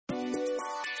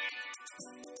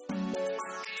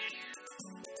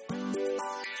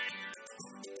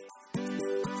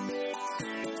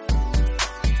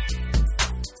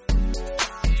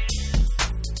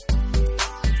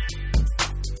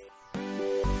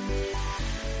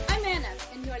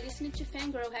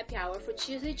listening to Fangirl Happy Hour for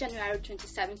Tuesday, January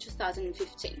 27,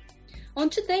 2015. On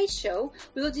today's show,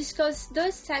 we will discuss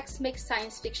Does Sex Make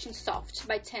Science Fiction Soft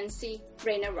by Tansy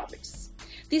Rayner Roberts.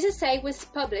 This essay was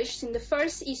published in the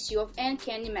first issue of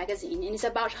Uncanny magazine and is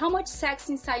about how much sex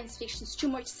in science fiction is too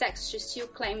much sex to still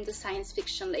claim the science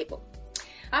fiction label.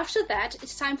 After that,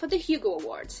 it's time for the Hugo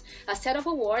Awards, a set of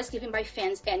awards given by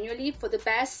fans annually for the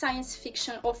best science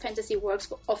fiction or fantasy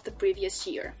works of the previous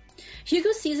year.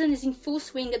 Hugo season is in full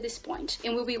swing at this point,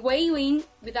 and we'll be weighing in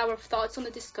with our thoughts on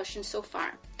the discussion so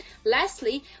far.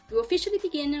 Lastly, we will officially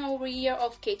begin our year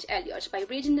of Kate Elliott by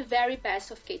reading the very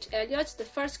best of Kate Elliott, the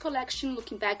first collection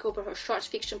looking back over her short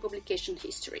fiction publication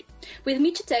history. With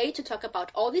me today to talk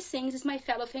about all these things is my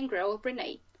fellow fangirl,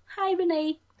 Renee. Hi,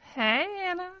 Renee. Hey,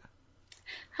 Anna.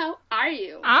 How are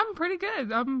you? I'm pretty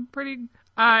good.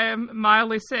 I'm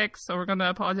mildly sick, so we're going to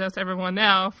apologize to everyone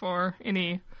now for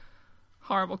any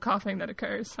horrible coughing that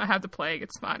occurs. I have the plague.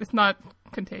 It's fine. It's not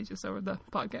contagious over the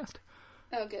podcast.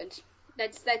 Oh, good.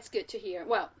 That's good to hear.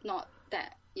 Well, not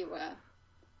that you were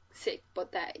sick,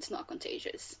 but that it's not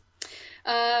contagious.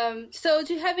 So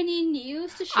do you have any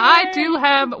news to share? I do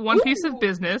have one piece of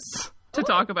business to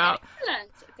talk about.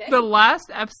 Excellent. Okay. The last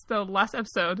episode,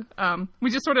 we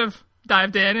just sort of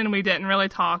dived in and we didn't really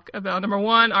talk about, number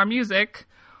one, our music,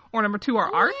 or number two,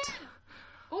 our art. Yeah.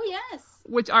 Oh, yes.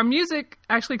 Which our music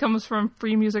actually comes from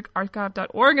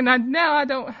freemusicarchive.org, and now I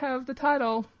don't have the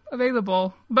title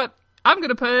available, but I'm going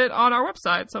to put it on our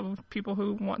website so people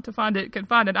who want to find it can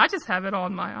find it. I just have it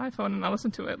on my iPhone and I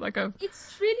listen to it like a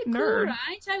It's really nerd. Cool,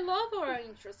 right? I love our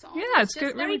intro song. Yeah, it's just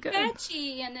good, really good. Very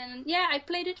catchy, and then I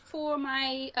played it for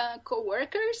my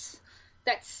coworkers.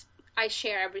 I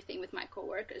share everything with my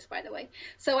coworkers, by the way.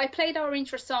 So I played our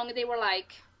intro song, and they were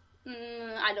like,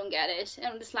 "I don't get it," and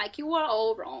I'm just like, "You are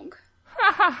all wrong."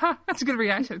 That's a good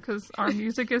reaction because our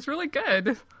music is really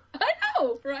good. I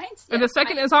know, right? And the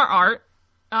second is our art.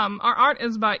 Our art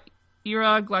is by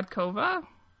Ira Gladkova.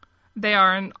 They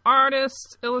are an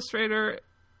artist, illustrator,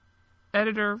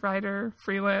 editor, writer,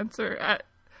 freelancer.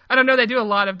 I don't know. They do a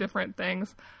lot of different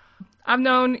things. I've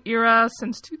known Ira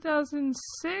since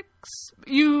 2006.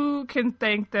 You can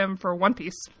thank them for One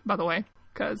Piece, by the way.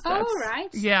 Right.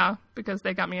 Yeah, because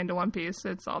they got me into One Piece.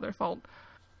 It's all their fault.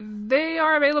 They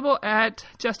are available at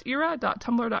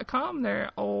justira.tumblr.com.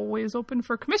 They're always open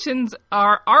for commissions.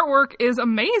 Our artwork is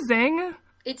amazing.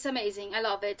 It's amazing. I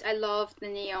love it. I love the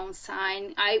neon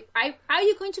sign. Are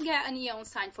you going to get a neon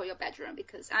sign for your bedroom?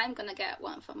 Because I'm going to get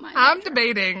one for my I'm bedroom.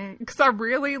 debating, because I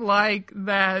really like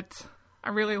that. I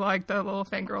really like the little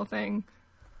fangirl thing.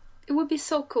 It would be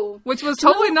so cool. Which was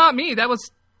totally not me. That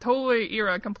was totally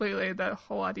Ira, completely, that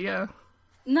whole idea.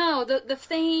 No, the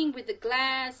thing with the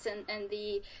glass and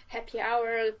the happy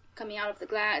hour coming out of the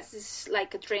glass is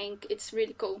like a drink. It's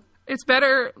really cool. It's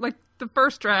better, like, the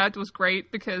first draft was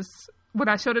great because when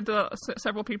I showed it to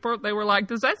several people, they were like,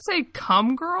 "Does that say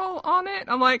cum girl on it?"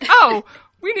 I'm like, oh,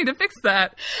 we need to fix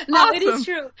that. No, awesome. It is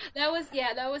true. That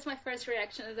was my first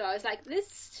reaction as well. I was like,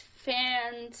 this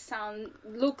fan sound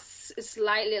looks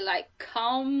slightly like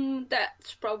cum.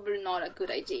 That's probably not a good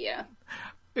idea.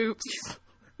 Oops.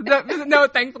 No,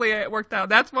 thankfully it worked out.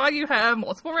 That's why you have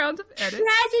multiple rounds of edits.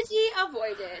 Tragedy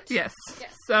avoided. Yes.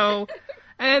 So,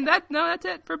 and that's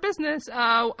it for business.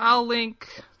 I'll link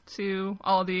to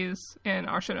all of these in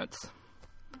our show notes.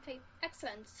 Okay,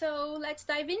 excellent. So let's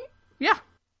dive in. Yeah.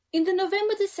 In the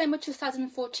November-December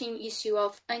 2014 issue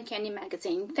of Uncanny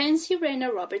magazine, Tansy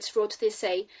Rayner Roberts wrote the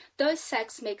essay, Does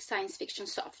Sex Make Science Fiction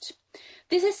Soft?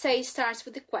 This essay starts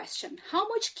with the question, how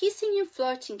much kissing and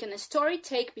flirting can a story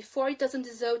take before it doesn't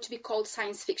deserve to be called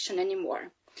science fiction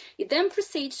anymore? It then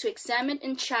proceeds to examine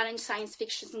and challenge science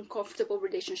fiction's uncomfortable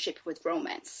relationship with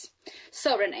romance.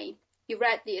 So, Renee, you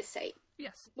read the essay.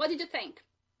 Yes. What did you think?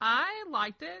 I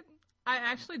liked it. I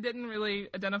actually didn't really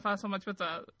identify so much with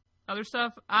the other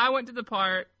stuff. I went to the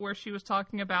part where she was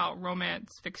talking about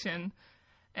romance fiction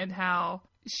and how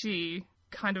she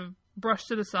kind of brushed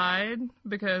to the side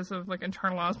because of, like,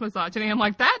 internalized misogyny. I'm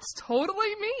like, that's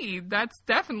totally me. That's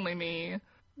definitely me.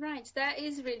 Right, that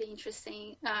is really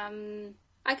interesting.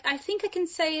 I think I can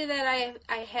say that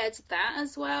I had that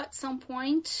as well at some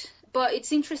point, but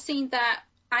it's interesting that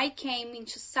I came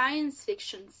into science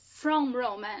fiction from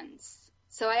romance.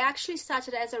 So I actually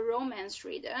started as a romance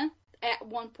reader at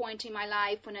one point in my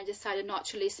life when I decided not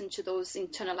to listen to those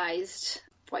internalized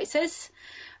voices.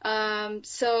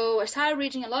 So I started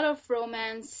reading a lot of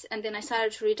romance, and then I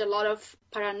started to read a lot of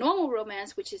paranormal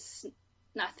romance, which is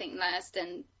nothing less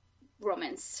than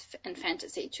romance and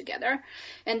fantasy together.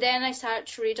 And then I started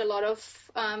to read a lot of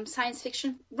science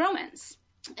fiction romance.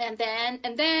 And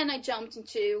then I jumped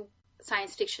into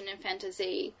science fiction and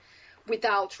fantasy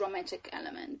without romantic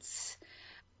elements.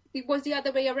 It was the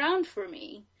other way around for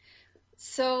me.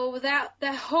 So that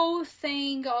the whole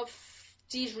thing of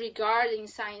disregarding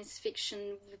science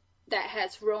fiction that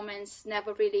has romance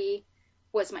never really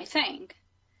was my thing.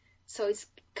 So it's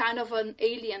kind of an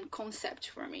alien concept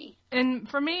for me. And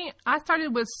for me, I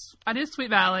did Sweet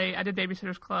Valley, I did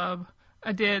Babysitter's Club,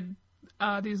 I did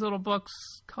these little books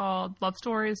called Love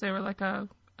Stories. They were like a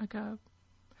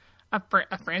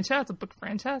franchise, a book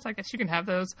franchise. I guess you can have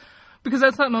those, because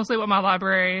that's not mostly what my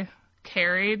library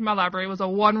carried. My library was a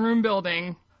one-room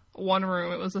building, one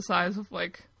room. It was the size of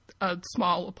like a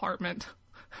small apartment.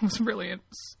 It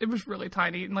was really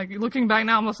tiny. And like looking back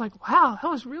now, I'm just like, wow, that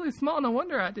was really small. No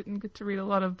wonder I didn't get to read a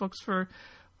lot of books for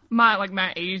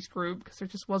my age group, because there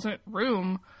just wasn't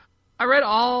room. I read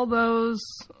all those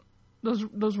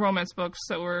romance books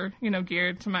that were,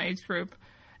 geared to my age group.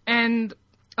 And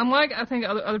unlike, I think,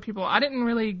 other people, I didn't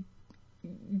really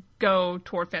go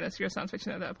toward fantasy or science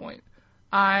fiction at that point.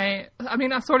 I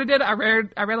sort of did. I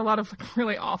read a lot of like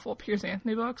really awful Piers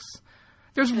Anthony books.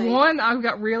 There's one I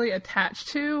got really attached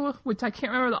to, which I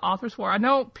can't remember the authors for. I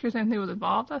know Piers Anthony was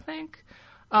involved, I think.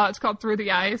 It's called Through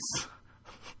the Ice.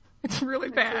 It's really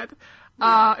bad.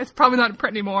 It's probably not in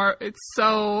print anymore. It's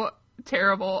so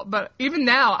terrible. But even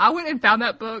now, I went and found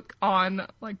that book on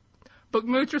like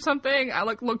Bookmooch or something. I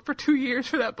like looked for 2 years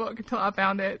for that book until I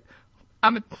found it.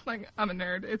 I'm a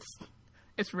nerd.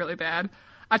 It's really bad.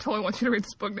 I totally want you to read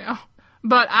this book now.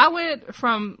 But I went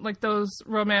from like those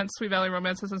Sweet Valley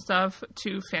romances and stuff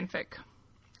to fanfic.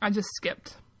 I just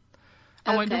skipped.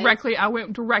 I went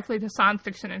directly to science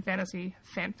fiction and fantasy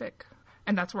fanfic,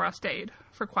 and that's where I stayed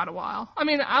for quite a while. I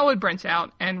mean, I would branch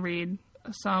out and read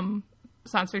some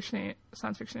science fiction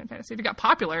and fantasy if it got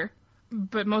popular,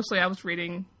 but mostly I was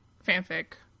reading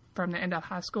fanfic from the end of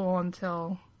high school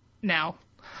until now.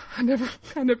 I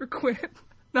never quit.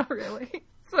 Not really.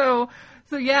 So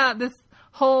yeah, this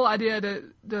whole idea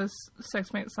to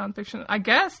sex mate science fiction, I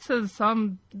guess to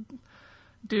some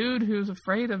dude who's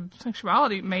afraid of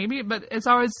sexuality, maybe, but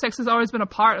sex has always been a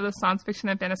part of the science fiction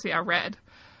and fantasy I read.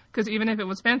 Because even if it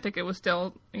was fanfic, it was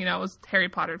still, it was Harry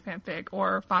Potter fanfic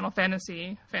or Final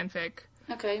Fantasy fanfic.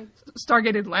 Okay.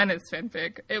 Stargate Atlantis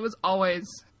fanfic. It was always,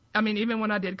 even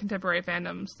when I did contemporary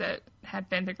fandoms that had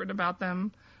fanfic written about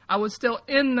them, I was still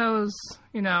in those,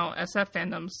 SF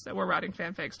fandoms that were writing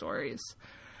fanfic stories.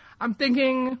 I'm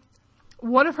thinking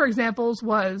one of her examples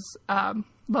was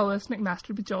Lois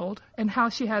McMaster Bejeweled, and how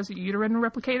she has uterine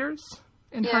replicators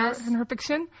in her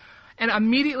fiction. And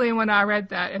immediately when I read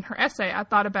that in her essay, I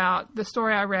thought about the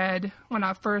story I read when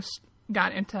I first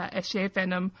got into SGA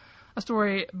fandom, a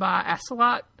story by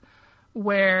Acelot,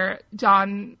 where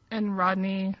John and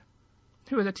Rodney,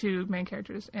 who are the two main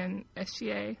characters in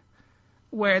SGA,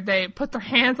 where they put their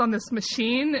hands on this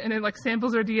machine and it like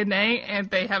samples their DNA and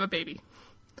they have a baby.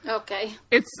 Okay.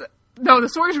 The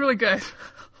story's really good.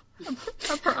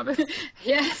 I promise.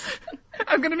 Yes.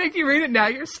 I'm going to make you read it now.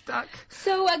 You're stuck.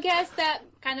 So I guess that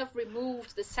kind of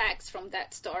removed the sex from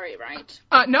that story, right?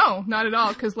 No, not at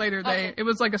all, because later it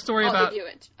was like a story about... they do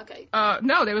it. Okay.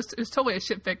 No, it was totally a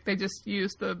shitfic. They just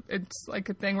used it's like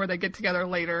a thing where they get together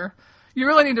later. You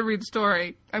really need to read the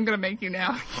story. I'm going to make you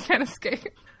now. You can't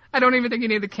escape. I don't even think you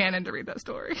need the canon to read that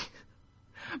story.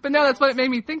 But no, that's what it made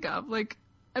me think of. Like,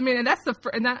 and that's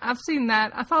I've seen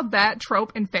that. I saw that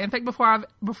trope in fanfic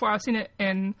before I've seen it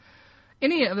in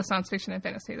any of the science fiction and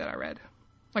fantasy that I read,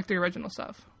 like the original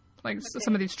stuff. Like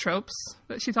some of these tropes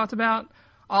that she talked about,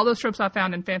 all those tropes I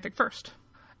found in fanfic first.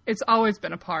 It's always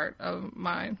been a part of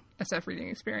my SF reading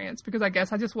experience, because I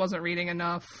guess I just wasn't reading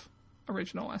enough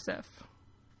original SF.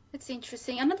 It's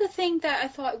interesting. Another thing that I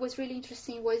thought was really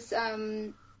interesting was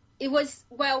when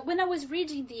I was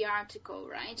reading the article,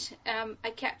 right,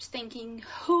 I kept thinking,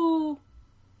 who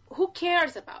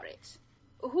cares about it?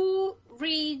 Who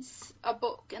reads a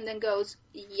book and then goes,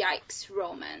 yikes,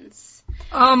 romance?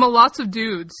 Lots of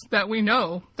dudes that we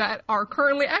know that are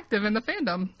currently active in the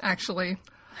fandom, actually.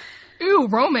 Ooh,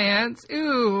 romance.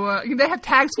 Ooh, they have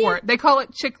tags for it. They call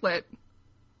it chick lit.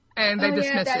 And they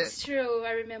dismiss it. That's true.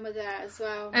 I remember that as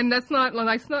well. And that's not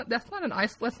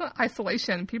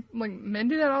isolation. People, like, men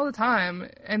do that all the time,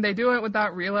 and they do it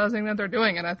without realizing that they're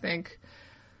doing it, I think.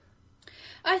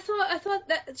 I thought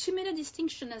that she made a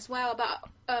distinction as well about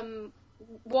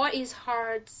what is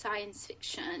hard science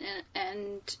fiction,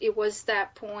 and it was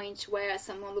that point where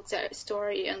someone looks at a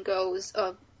story and goes,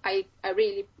 "Oh, I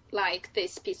really like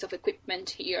this piece of equipment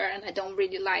here, and I don't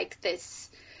really like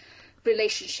this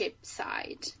relationship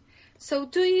side." So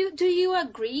do you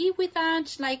agree with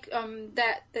that? Like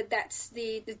that's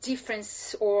the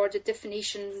difference or the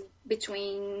definition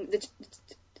between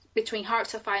between hard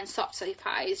sci-fi and soft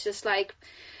sci-fi. It's just like,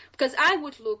 because I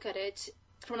would look at it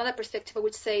from another perspective, I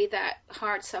would say that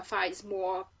hard sci-fi is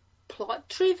more plot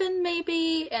driven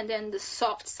maybe, and then the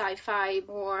soft sci-fi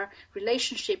more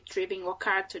relationship driven or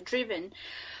character driven,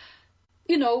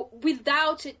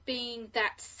 without it being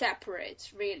that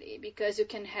separate really, because you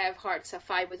can have hard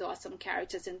sci-fi with awesome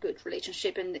characters and good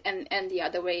relationship, and the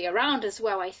other way around as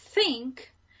well. I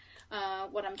think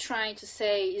what I'm trying to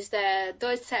say is that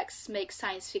does sex make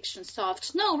science fiction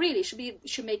soft? No, really,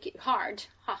 should make it hard.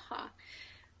 Haha.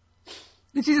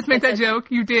 Did you just make that joke?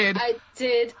 You did. I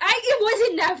did. It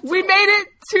was enough. We made it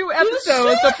 2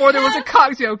 episodes before there was a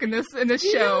cock joke in this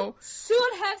show. You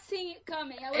should have seen it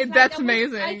coming. That's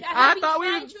amazing. I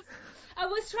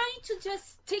was trying to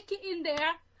just stick it in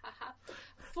there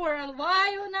for a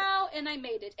while now, and I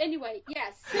made it. Anyway,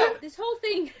 yes. So this whole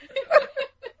thing.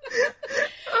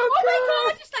 Oh my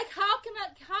God! It's like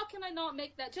how can I not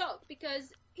make that joke? Because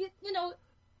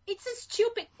it's a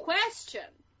stupid question.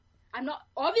 I'm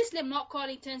not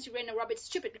calling Tansy Rayner Roberts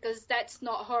stupid, because that's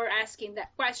not her asking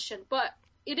that question, but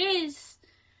it is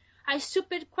a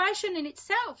stupid question in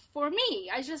itself for me.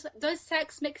 Does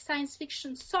sex make science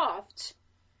fiction soft?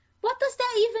 What does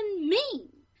that even mean?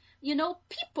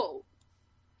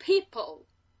 People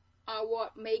are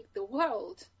what make the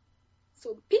world.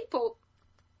 So people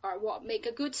are what make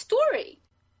a good story.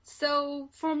 So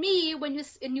for me, when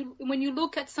you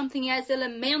look at something as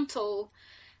elemental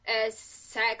as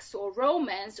sex or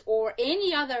romance or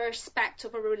any other aspect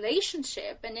of a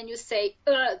relationship, and then you say,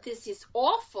 this is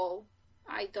awful,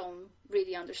 I don't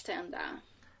really understand that.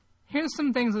 Here's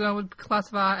some things that I would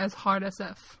classify as hard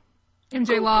SF.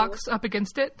 MJ Locke's Up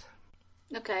Against It.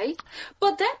 Okay.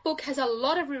 But that book has a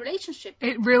lot of relationship.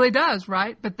 It really does,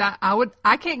 right? But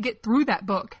I can't get through that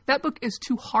book. That book is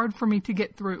too hard for me to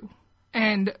get through.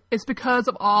 And it's because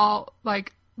of all,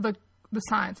 like, the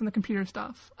science and the computer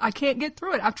stuff. I can't get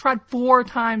through it. I've tried 4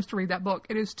 times to read that book.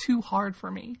 It is too hard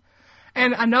for me.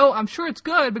 And I'm sure it's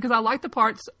good because I like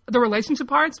the relationship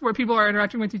parts where people are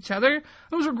interacting with each other.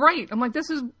 Those are great. I'm like, this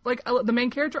is, like, the main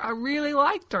character. I really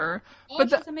liked her. Oh,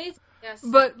 she's amazing. Yes.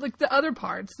 But, like, the other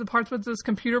parts, the parts with this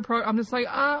computer I'm just like,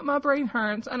 my brain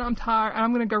hurts and I'm tired and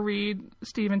I'm going to go read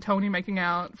Steve and Tony making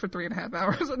out for 3.5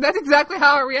 hours. That's exactly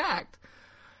how I react.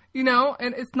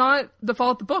 And it's not the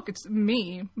fault of the book. It's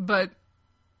me. But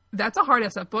that's a hard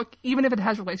SF book, even if it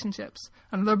has relationships.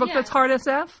 Another book that's hard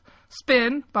SF,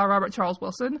 Spin by Robert Charles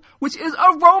Wilson, which is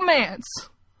a romance.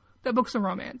 That book's a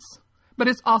romance. But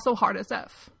it's also hard SF.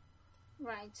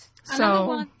 Right. So, another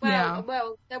one, yeah.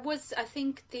 Well, that was, I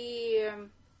think, the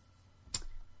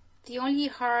only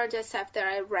hard SF that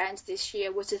I read this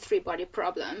year was The Three-Body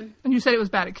Problem. And you said it was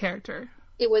bad at character.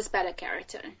 It was bad at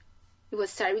character. It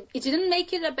was terrible. It didn't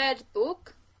make it a bad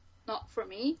book, not for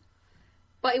me,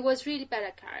 but it was really bad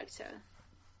at character,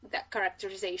 that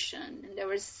characterization. And there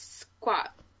was quite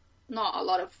not a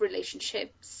lot of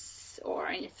relationships or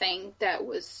anything that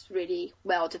was really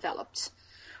well developed,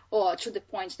 or to the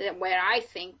point that where I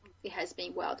think it has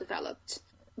been well developed.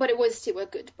 But it was still a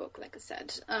good book, like I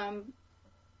said.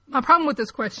 My problem with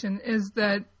this question is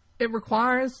that it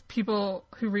requires people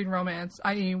who read romance,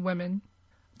 i.e. women,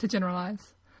 to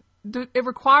generalize. It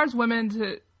requires women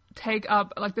to take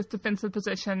up, like, this defensive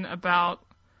position about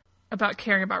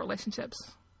caring about relationships.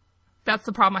 That's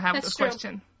the problem I have with this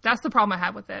question. That's the problem I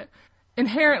have with it.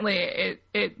 Inherently,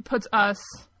 it puts us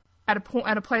at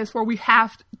a place where we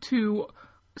have to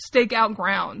stake out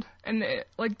ground, and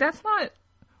that's not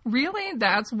really.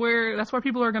 That's where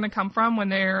people are going to come from when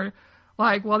they're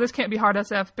like, well, this can't be hard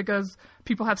SF because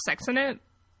people have sex in it.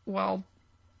 Well,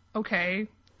 okay,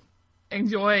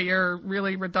 enjoy your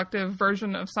really reductive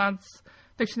version of science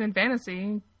fiction and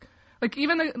fantasy.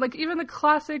 Even the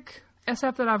classic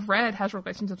SF that I've read has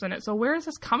relationships in it. So where is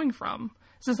this coming from?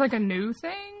 Is this like a new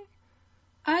thing?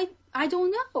 I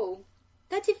don't know.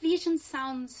 That division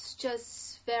sounds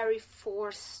just very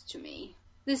forced to me.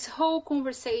 This whole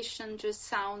conversation just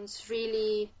sounds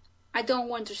really... I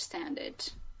don't understand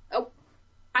it. Oh,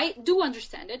 I do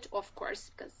understand it, of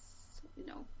course, because,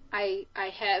 I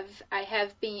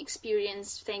have been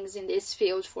experienced things in this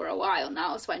field for a while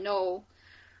now, so I know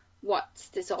what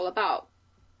this all about.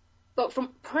 But from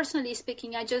personally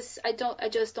speaking, I just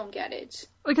don't get it.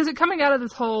 Like, is it coming out of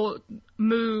this whole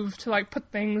move to, like,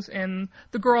 put things in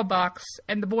the girl box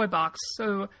and the boy box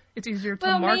so it's easier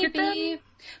to market them?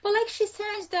 Well, like she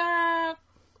says, there are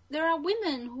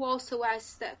women who also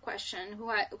ask that question,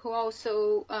 who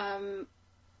also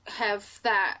have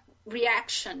that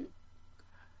reaction.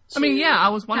 I mean, yeah, I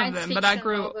was one of them, but I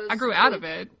grew out of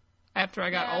it after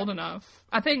I got old enough.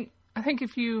 I think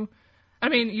if you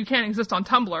can't exist on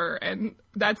Tumblr, and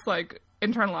that's like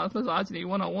internalized misogyny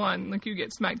 101. Like, you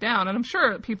get smacked down, and I'm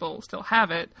sure people still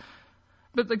have it.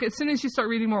 But, like, as soon as you start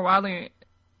reading more widely,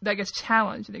 that gets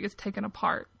challenged and it gets taken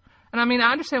apart. And I mean,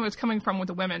 I understand where it's coming from with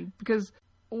the women, because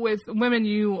with women,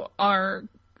 you're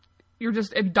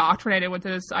just indoctrinated with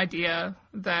this idea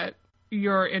that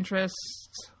your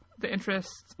interests, the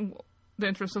interests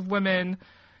of women,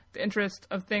 the interest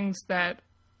of things that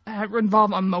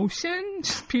involve emotion,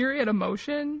 just period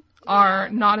emotion, are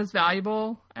not as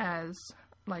valuable as,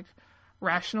 like,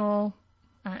 rational,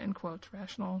 in quotes,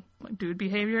 rational, like, dude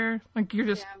behavior. Like, you're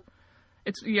just,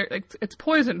 it's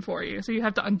poison for you, so you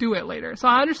have to undo it later. So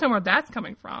I understand where that's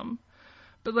coming from.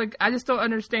 But, like, I just don't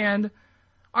understand,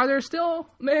 are there still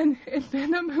men in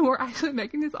fandom who are actually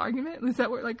making this argument? Is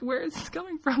that where is this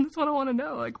coming from? That's what I want to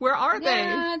know. Like, where are they?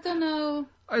 Yeah, I don't know.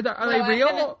 Are they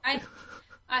real?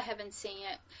 I haven't seen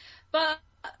it. But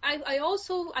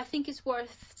I think it's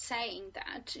worth saying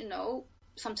that, you know,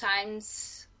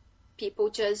 sometimes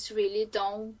people just really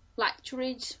don't like to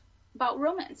read about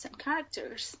romance and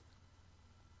characters.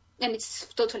 And it's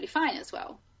totally fine as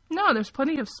well. No, there's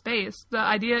plenty of space. The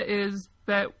idea is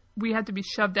that we had to be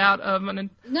shoved out of an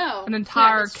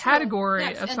entire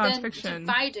category of science fiction.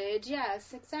 Divided,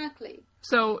 yes, exactly.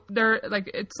 So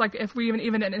it's like if we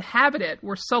even inhabit it,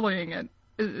 we're sullying it.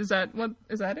 Is that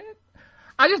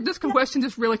it? This question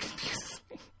just really confuses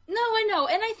me. No, I know,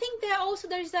 and I think that also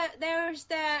there's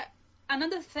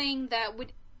another thing that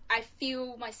I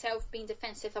feel myself being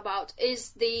defensive about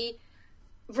is the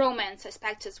romance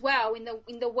aspect as well,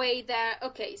 in the way that,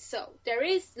 okay, so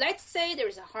let's say there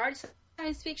is a hard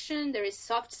science fiction, there is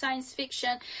soft science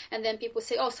fiction, and then people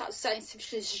say, oh, soft science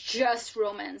fiction is just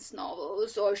romance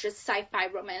novels or just sci-fi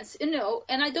romance, you know,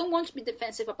 and I don't want to be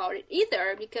defensive about it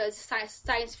either, because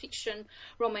science fiction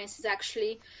romance is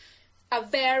actually a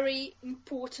very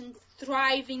important,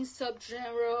 thriving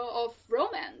subgenre of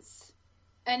romance,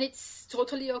 and it's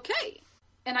totally okay.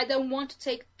 And I don't want to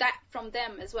take that from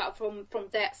them as well, from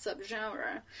that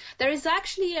subgenre. There is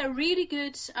actually a really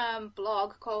good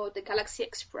blog called The Galaxy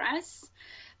Express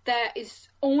that is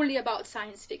only about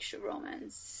science fiction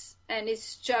romance. And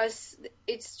it's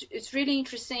really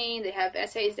interesting. They have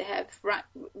essays, they have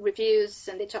reviews,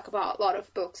 and they talk about a lot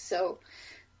of books. So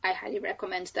I highly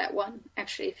recommend that one.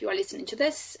 Actually, if you are listening to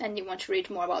this and you want to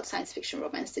read more about science fiction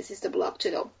romance, this is the blog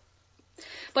to go.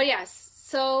 But yes,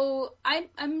 so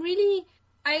I'm really...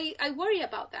 I worry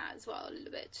about that as well a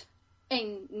little bit,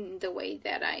 in the way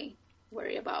that I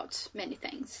worry about many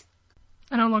things.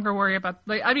 I no longer worry about,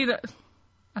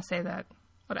 I say that,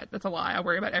 but that's a lie. I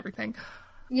worry about everything.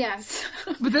 Yes.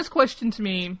 But this question to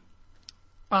me,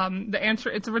 the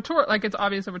answer, it's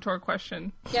obvious a rhetorical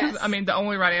question. Yes. I mean, the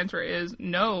only right answer is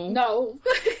no. No.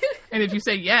 And if you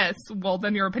say yes, well,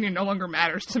 then your opinion no longer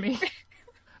matters to me.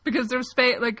 Because there's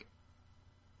space, like,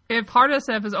 if hard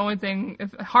SF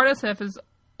is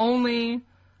only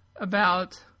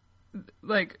about,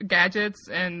 like, gadgets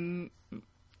and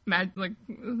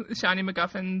shiny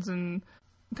MacGuffins, and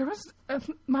there was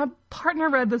my partner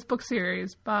read this book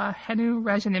series by Henu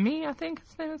Rajanimi, I think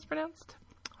his name is pronounced,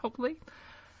 hopefully,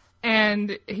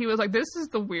 and he was like, this is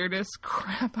the weirdest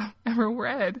crap I've ever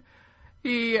read.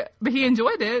 But he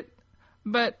enjoyed it,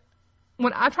 but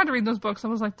when I tried to read those books, I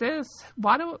was like,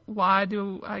 why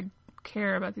do I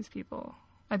care about these people?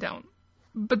 I don't.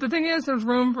 But the thing is, there's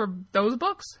room for those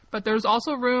books, but there's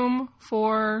also room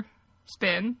for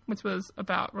Spin, which was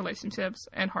about relationships,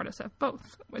 and Hard SF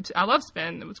both, which I love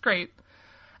Spin. It was great.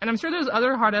 And I'm sure there's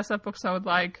other Hard SF books I would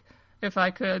like if I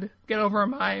could get over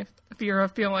my fear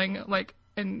of feeling like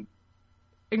an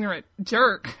ignorant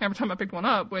jerk every time I picked one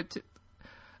up, which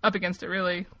Up Against It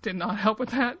really did not help with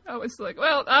that. I was like,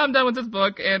 well, I'm done with this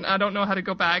book, and I don't know how to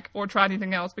go back or try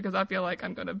anything else because I feel like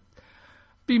I'm going to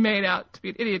be made out to be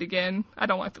an idiot again. I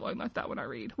don't like feeling like that when I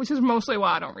read, which is mostly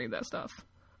why I don't read that stuff.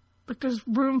 But there's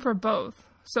room for both.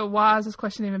 So why is this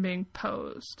question even being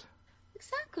posed?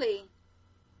 Exactly.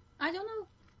 I don't know.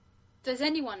 Does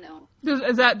anyone know?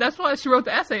 That's why she wrote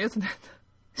the essay, isn't it?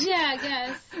 Yeah, I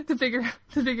guess. to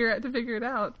figure it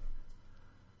out.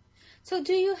 So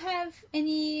do you have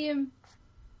any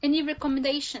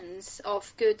recommendations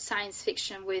of good science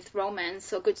fiction with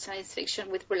romance or good science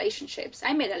fiction with relationships?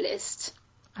 I made a list.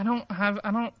 I don't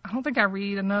think I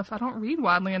read enough. I don't read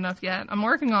widely enough yet. I'm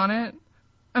working on it.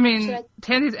 I mean,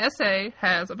 Tandy's essay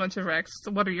has a bunch of recs.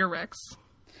 So what are your recs?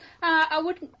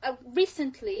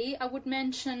 Recently I would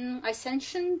mention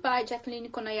Ascension by Jacqueline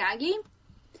Konayagi.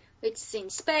 It's in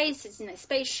space, it's in a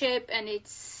spaceship, and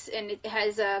it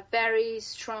has a very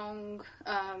strong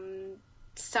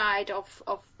side of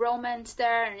romance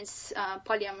there, and it's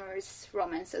polyamorous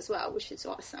romance as well, which is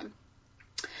awesome.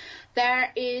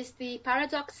 There is the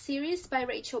Paradox series by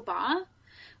Rachel Barr,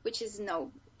 which is,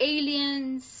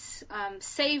 aliens,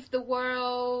 save the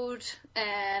world,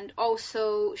 and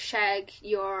also shag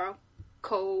your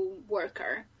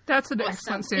co-worker. That's an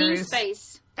excellent series. In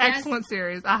space. Excellent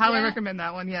series. I highly recommend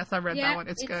that one. Yes, I read that one.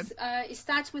 It's good. It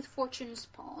starts with Fortune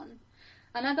Spawn.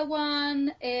 Another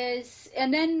one is,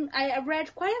 and then I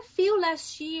read quite a few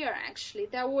last year, actually,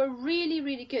 that were really,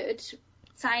 really good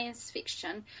science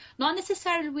fiction. Not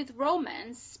necessarily with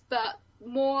romance, but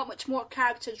much more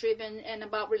character-driven and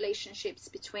about relationships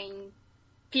between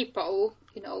people,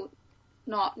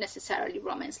 not necessarily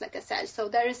romance, like I said. So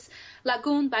there's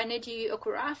Lagoon by Nnedi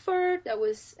Okorafor, that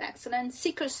was excellent.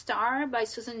 Seeker Star by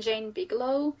Susan Jane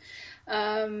Bigelow.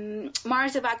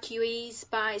 Mars Evacuees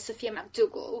by Sophia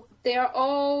McDougall. They are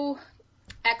all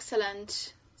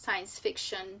excellent science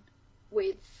fiction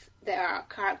with their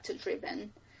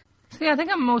character-driven. See, I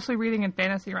think I'm mostly reading in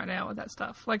fantasy right now with that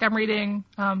stuff. Like, I'm reading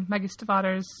Maggie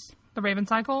Stiefvater's The Raven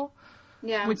Cycle,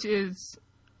 which is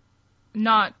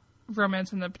not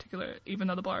romance in the particular, even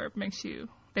though the blurb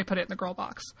they put it in the girl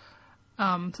box.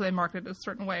 So they market it a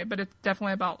certain way, but it's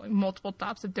definitely about multiple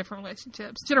types of different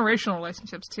relationships, generational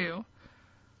relationships too.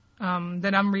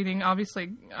 Then I'm reading,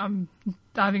 obviously, I'm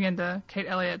diving into Kate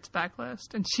Elliott's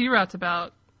backlist, and she writes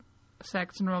about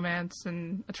sex and romance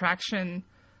and attraction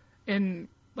in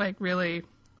really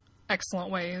excellent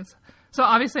ways. So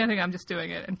obviously I think I'm just doing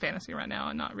it in fantasy right now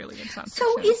and not really in science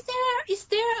fiction. So is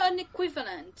there an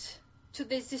equivalent to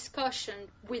this discussion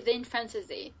within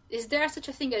fantasy? Is there such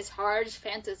a thing as hard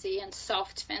fantasy and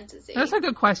soft fantasy? That's a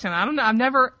good question. I don't know. I've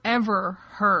never, ever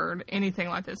heard anything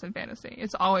like this in fantasy.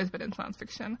 It's always been in science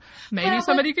fiction. Maybe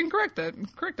somebody can correct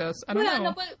us. I don't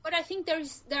know. No, but I think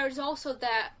there's also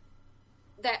that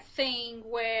thing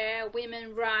where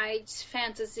women write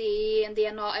fantasy and they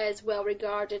are not as well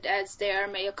regarded as their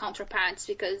male counterparts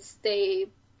because they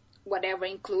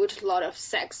include a lot of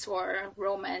sex or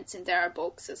romance in their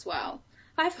books as well.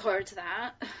 I've heard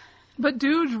that. But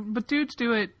dudes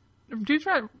do it. Dudes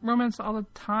write romance all the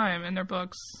time in their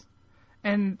books,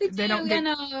 and they don't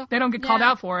get called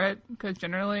out for it because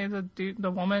generally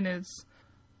the woman is.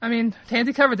 I mean,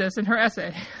 Tansy covered this in her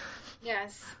essay.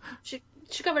 Yes, she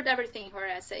covered everything in her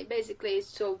essay basically.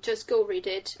 So just go read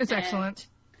it. It's excellent.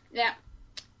 Yeah,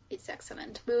 it's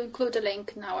excellent. We'll include a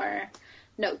link in our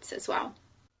notes as well.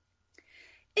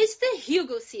 It's the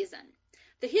Hugo season.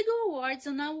 The Hugo Awards are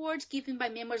an award given by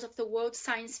members of the World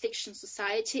Science Fiction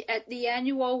Society at the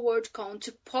annual Worldcon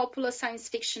to popular science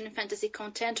fiction and fantasy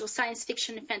content or science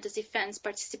fiction and fantasy fans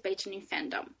participating in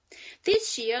fandom.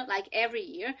 This year, like every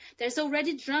year, there's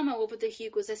already drama over the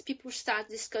Hugos as people start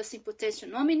discussing potential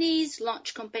nominees,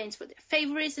 launch campaigns for their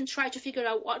favorites, and try to figure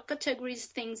out what categories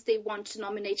things they want to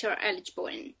nominate are eligible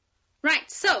in. Right,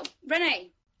 so, Renee,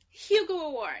 Hugo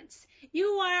Awards. You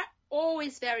are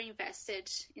always very invested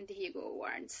in the Hugo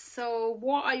Awards. So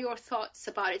what are your thoughts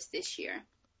about it this year?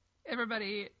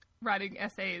 Everybody writing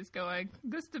essays going,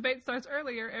 this debate starts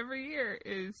earlier every year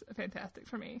is fantastic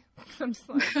for me. I'm just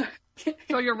like,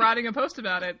 so you're writing a post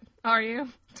about it, are you?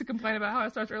 To complain about how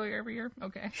it starts earlier every year?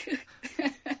 Okay.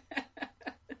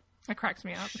 That cracks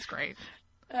me up. It's great.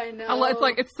 I know.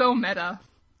 It's so meta.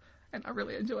 And I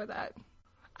really enjoy that.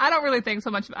 I don't really think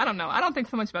so much. I don't know. I don't think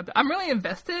so much about that. I'm really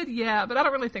invested, yeah, but I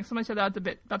don't really think so much about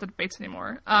the debates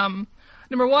anymore.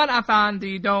 Number one, I find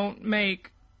the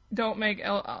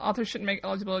authors shouldn't make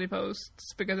eligibility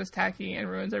posts because it's tacky and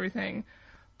ruins everything.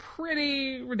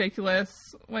 Pretty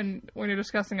ridiculous when you're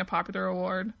discussing a popular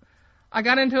award. I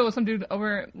got into it with some dude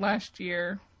over last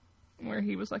year where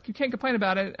he was like, "You can't complain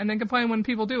about it," and then complain when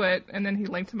people do it, and then he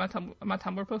linked to my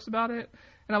Tumblr post about it,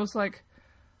 and I was like,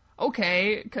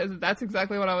 okay, because that's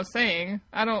exactly what I was saying.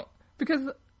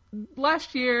 Because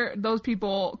last year, those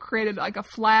people created like a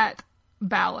flat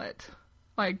ballot.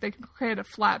 Like, they created a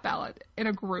flat ballot in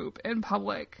a group, in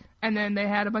public, and then they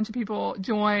had a bunch of people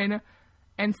join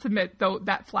and submit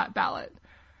that flat ballot.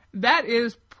 That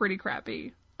is pretty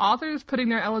crappy. Authors putting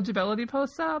their eligibility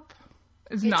posts up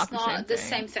is not the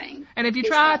same thing. And if you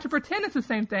try to pretend it's the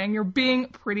same thing, you're being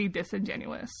pretty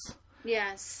disingenuous.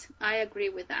 Yes, I agree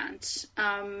with that.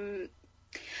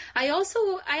 I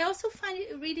also find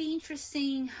it really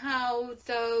interesting how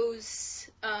those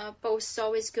posts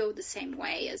always go the same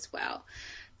way as well.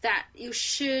 That you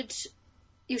should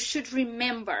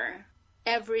remember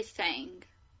everything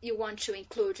you want to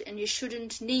include, and you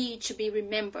shouldn't need to be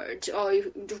remembered or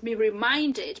be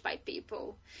reminded by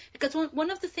people. Because one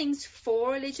of the things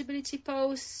for eligibility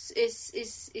posts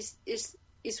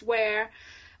is where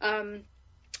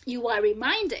you are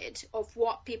reminded of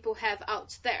what people have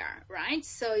out there, right?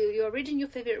 So you're reading your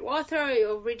favorite author,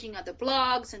 you're reading other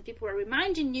blogs, and people are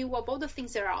reminding you of all the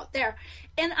things that are out there.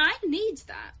 And I need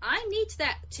that. I need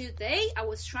that today. I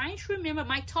was trying to remember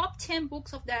my top 10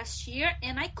 books of last year,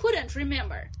 and I couldn't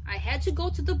remember. I had to go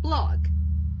to the blog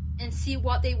and see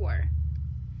what they were.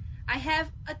 I have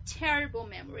a terrible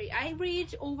memory. I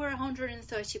read over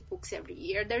 130 books every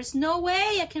year. There's no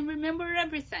way I can remember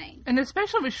everything. And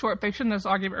especially with short fiction, this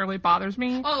argument really bothers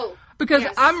me. Oh, because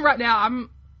yes.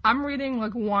 I'm reading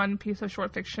like one piece of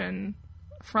short fiction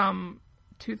from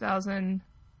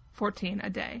 2014 a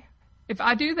day. If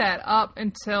I do that up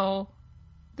until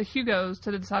the Hugos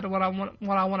to decide what I want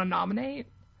to nominate,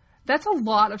 that's a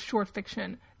lot of short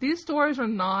fiction. These stories are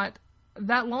not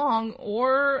that long,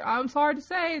 or I'm sorry to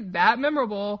say, that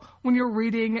memorable when you're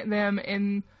reading them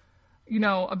in,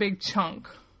 a big chunk.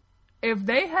 If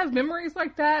they have memories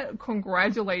like that,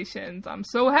 congratulations. I'm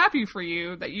so happy for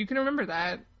you that you can remember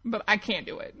that, but I can't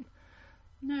do it.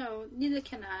 No, neither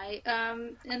can I.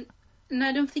 And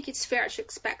I don't think it's fair to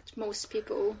expect most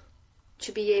people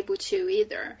to be able to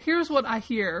either. Here's what I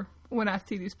hear when I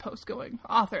see these posts going,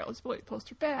 author eligibility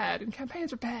posts are bad, and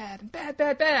campaigns are bad, and bad,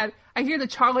 bad, bad. I hear the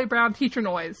Charlie Brown teacher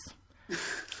noise.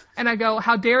 And I go,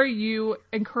 how dare you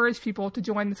encourage people to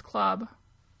join this club?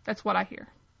 That's what I hear.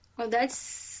 Well,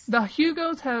 that's... The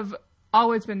Hugos have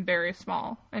always been very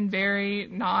small and very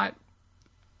not...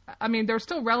 I mean, they're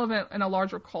still relevant in a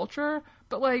larger culture,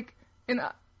 but like,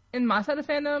 in my side of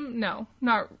fandom, no,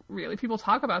 not really. People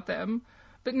talk about them.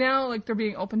 But now, like, they're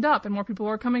being opened up and more people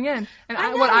are coming in.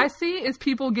 And what I see is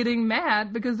people getting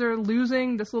mad because they're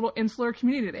losing this little insular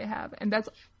community they have. And that's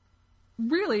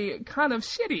really kind of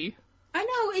shitty. I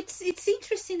know. It's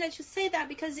interesting that you say that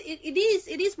because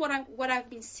it is what I've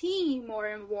been seeing more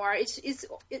and more. It's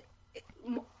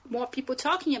more people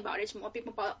talking about it, more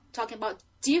people talking about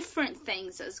different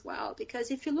things as well. Because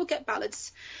if you look at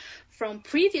ballots from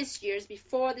previous years,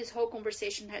 before this whole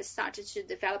conversation has started to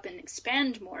develop and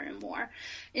expand more and more,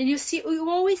 and you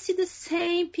always see the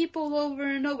same people over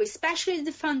and over, especially in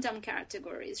the fandom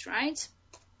categories, right?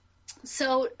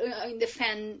 So in the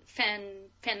fan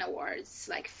awards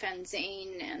like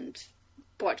fanzine and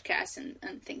podcasts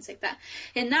and things like that.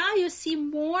 And now you see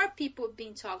more people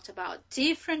being talked about,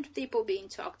 different people being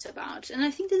talked about. And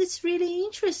I think that it's really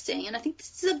interesting. And I think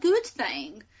this is a good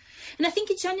thing. And I think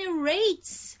it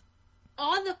generates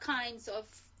other kinds of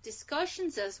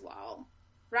discussions as well,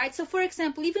 right? So, for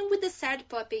example, even with the sad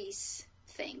puppies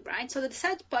thing, right? So the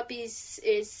sad puppies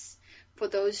is, for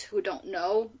those who don't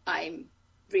know, I'm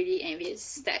really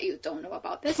envious that you don't know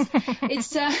about this.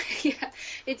 It's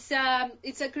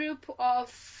a group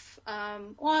of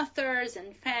authors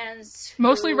and fans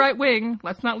mostly right wing.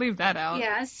 Let's not leave that out.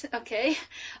 Yes, okay.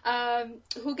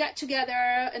 Who get together,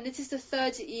 and this is the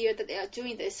third year that they are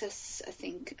doing this, I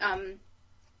think.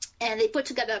 And they put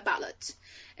together a ballot,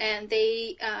 and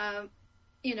they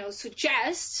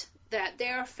suggest that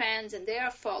their fans and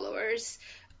their followers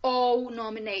all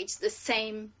nominate the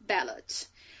same ballot.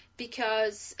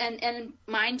 Because, and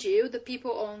mind you, the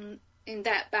people in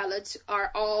that ballot are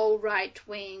all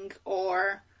right-wing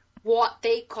or what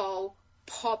they call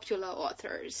popular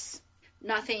authors.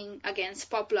 Nothing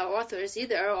against popular authors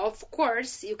either. Of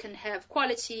course, you can have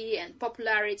quality and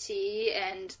popularity,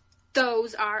 and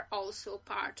those are also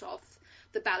part of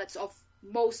the ballots of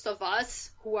most of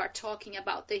us who are talking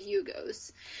about the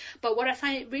Hugos. But what I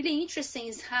find really interesting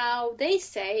is how they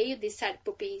say, the sad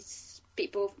puppies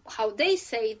people, how they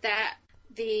say that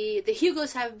the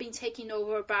Hugos have been taken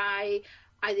over by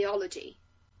ideology,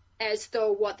 as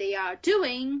though what they are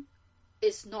doing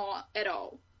is not at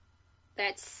all.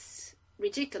 That's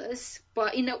ridiculous,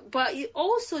 but it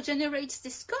also generates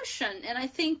discussion, and I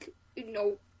think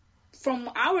from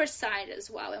our side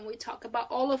as well, and we talk about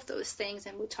all of those things,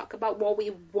 and we talk about what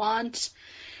we want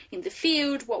in the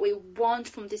field, what we want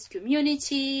from this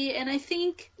community, and I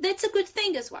think that's a good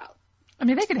thing as well. I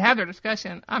mean, they could have their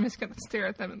discussion. I'm just going to stare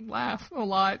at them and laugh a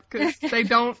lot because they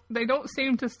don't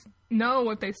seem to know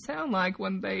what they sound like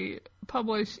when they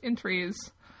publish entries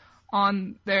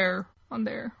on their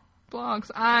blogs.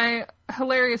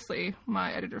 Hilariously,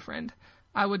 my editor friend,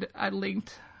 I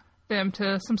linked them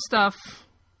to some stuff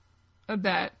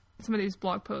that some of these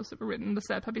blog posts that were written, the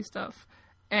sad puppy stuff,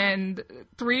 and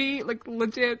 3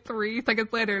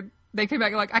 seconds later, they came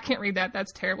back like, I can't read that.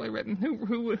 That's terribly written.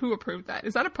 Who approved that?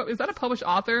 Is that a published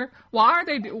author?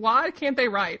 Why can't they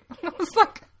write? I was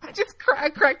like, I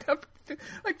cracked up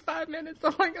like 5 minutes.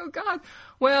 I'm like, oh God.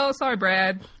 Well, sorry,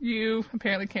 Brad. You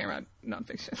apparently can't write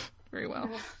nonfiction very well.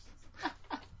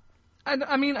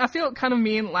 I mean, I feel kind of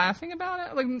mean laughing about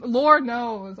it. Like, Lord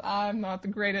knows I'm not the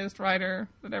greatest writer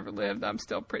that ever lived. I'm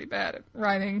still pretty bad at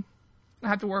writing. I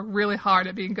have to work really hard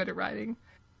at being good at writing.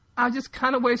 I just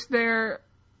kind of wish their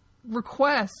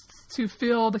requests to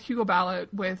fill the Hugo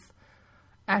ballot with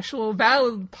actual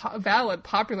valid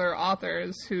popular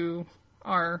authors who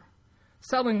are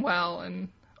selling well and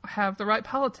have the right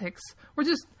politics were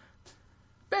just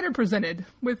better presented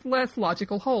with less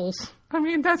logical holes. I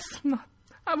mean, that's not...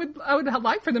 I would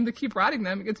like for them to keep writing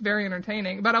them. It's very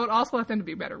entertaining, but I would also like them to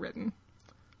be better written.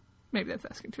 Maybe that's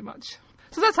asking too much.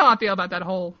 So that's how I feel about that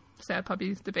whole Sad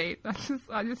Puppies debate.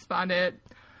 I just find it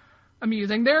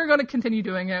amusing. They're going to continue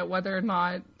doing it, whether or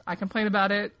not I complain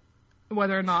about it,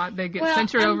 whether or not they get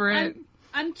censored over it.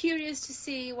 I'm curious to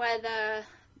see whether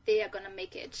they are going to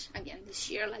make it again this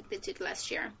year, like they did last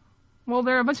year. Well,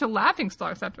 they're a bunch of laughing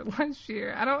stocks after last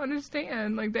year. I don't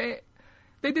understand. Like they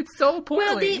did so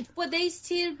poorly. Well, they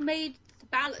still made the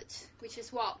ballot, which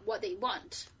is what they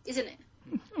want, isn't it?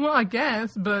 Well, I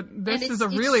guess, but this is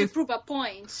to prove a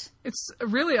point. It's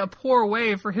really a poor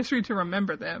way for history to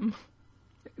remember them.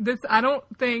 I don't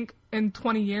think in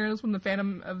 20 years when the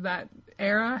fandom of that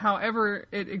era, however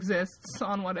it exists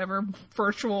on whatever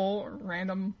virtual or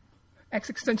random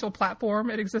existential platform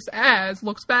it exists as,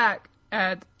 looks back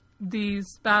at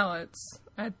these ballots,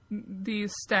 at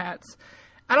these stats.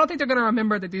 I don't think they're going to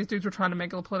remember that these dudes were trying to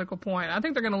make a political point. I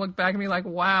think they're going to look back and be like,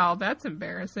 wow, that's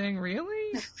embarrassing.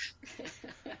 Really?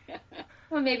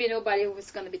 Well, maybe nobody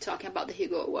was going to be talking about the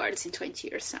Hugo Awards in 20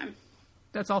 years' time.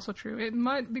 That's also true. It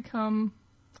might become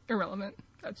irrelevant.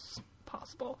 That's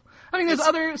possible. I mean, there's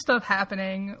other stuff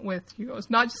happening with Hugos,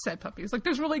 not just Sad Puppies. Like,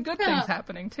 there's really good things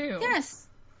happening, too. Yes.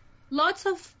 Lots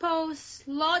of posts,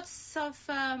 lots of,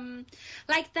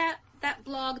 like that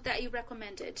blog that you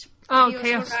recommended. Oh,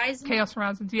 Chaos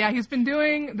Horizons. Yeah, he's been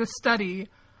doing this study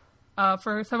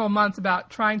for several months about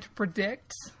trying to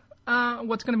predict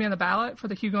what's going to be on the ballot for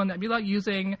the Hugo Nebula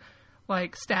using,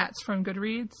 like, stats from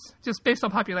Goodreads, just based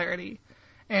on popularity.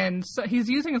 And so he's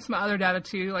using some other data,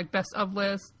 too, like best of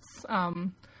lists,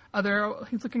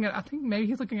 he's looking at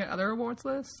other awards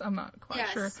lists. I'm not quite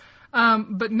sure.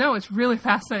 But no, it's really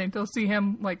fascinating to see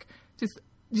him, like, just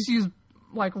use,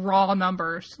 like, raw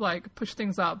numbers, like, push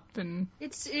things up. And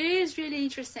it is really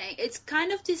interesting. It's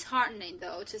kind of disheartening,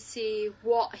 though, to see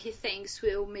what he thinks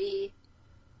will be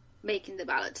making the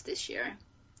ballot this year.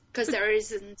 Because there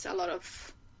isn't a lot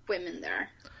of women there.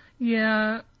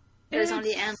 Yeah. There's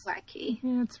only Anne Blackie.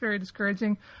 Yeah, it's very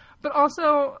discouraging. But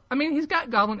also, I mean, he's got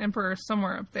Goblin Emperor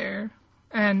somewhere up there.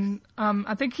 And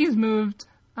I think he's moved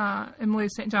Emily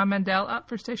St. John Mandel up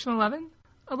for Station 11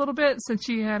 a little bit, since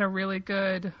she had a really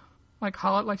good, like,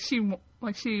 she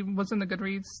was in the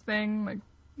Goodreads thing, like,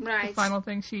 right. The final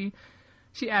thing. She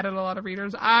added a lot of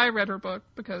readers. I read her book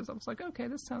because I was like, okay,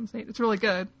 this sounds neat. It's really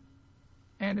good.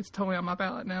 And it's totally on my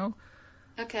ballot now.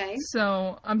 Okay.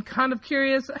 So I'm kind of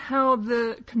curious how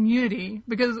the community,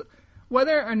 because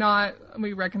whether or not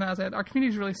we recognize it, our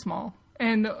community is really small.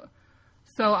 And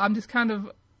so I'm just kind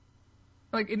of,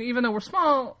 like, and even though we're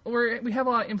small, we have a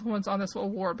lot of influence on this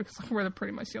award because we're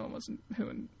pretty much the only ones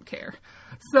who care.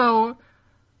 So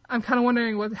I'm kind of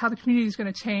wondering how the community is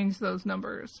going to change those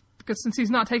numbers. Because since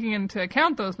he's not taking into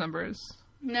account those numbers,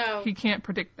 no, he can't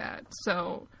predict that.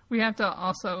 So we have to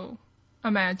also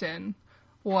imagine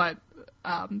what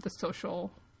the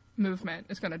social movement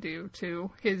is going to do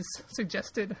to his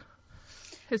suggested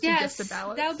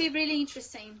ballots. That would be really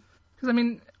interesting. Because, I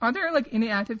mean, are there, like, any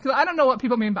active... Because I don't know what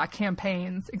people mean by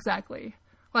campaigns exactly.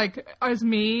 Like, as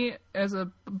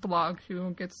a blog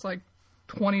who gets, like,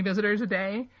 20 visitors a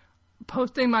day,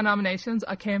 posting my nominations,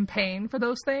 a campaign for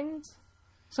those things?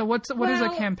 So what is a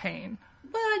campaign?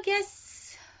 Well, I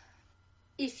guess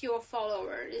if your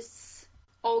followers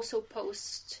also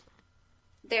post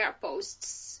their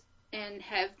posts and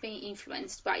have been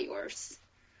influenced by yours.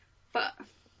 But,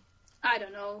 I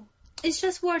don't know. It's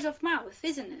just word of mouth,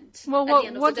 isn't it? Well,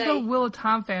 what the Wheel of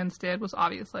Time fans did was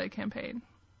obviously a campaign,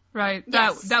 right?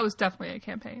 Yes. That was definitely a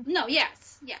campaign. No,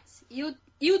 yes. You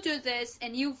do this,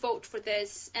 and you vote for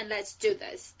this, and let's do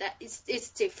this. It's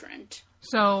different.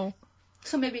 So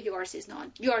maybe yours is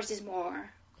not. Yours is more.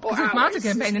 Because mine's a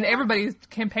campaign, and everybody's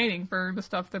campaigning for the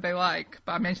stuff that they like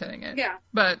by mentioning it. Yeah.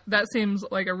 But that seems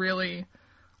like a really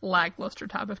lackluster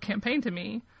type of campaign to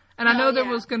me. And I know there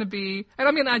was going to be... And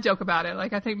I mean, I joke about it.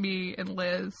 Like, I think me and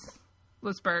Liz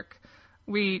Burke,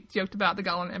 we joked about the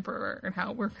Goblin Emperor and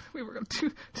how we were going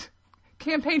to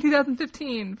campaign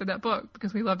 2015 for that book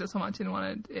because we loved it so much and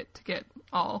wanted it to get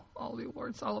all the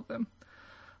awards, all of them,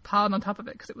 piled on top of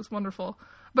it because it was wonderful.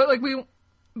 But, like,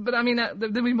 But I mean,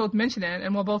 then we both mention it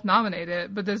and we'll both nominate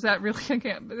it. But is that really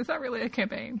a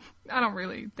campaign? I don't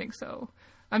really think so.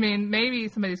 I mean, maybe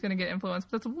somebody's going to get influenced,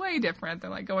 but that's way different than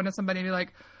like going to somebody and be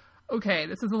like, okay,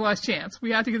 this is the last chance.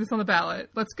 We have to get this on the ballot.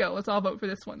 Let's go. Let's all vote for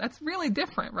this one. That's really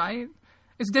different, right?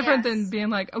 It's different than being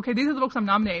like, okay, these are the books I'm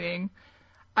nominating.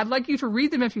 I'd like you to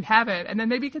read them if you haven't, and then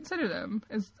maybe consider them.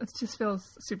 It just feels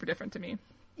super different to me.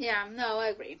 Yeah, no, I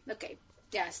agree. Okay.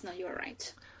 Yes, no, you're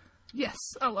right. Yes,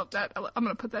 I love that. I'm going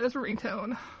to put that as a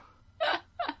ringtone.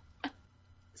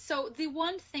 So the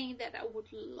one thing that I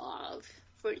would love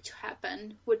for it to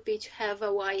happen would be to have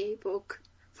a YA book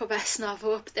for best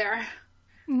novel up there.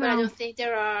 No. But I don't think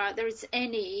there is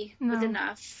any with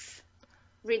enough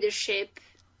readership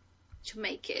to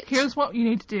make it. Here's what you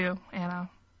need to do, Anna.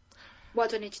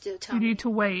 What do I need to do? Tell you me. need to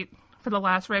wait for the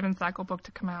last Raven Cycle book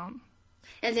to come out.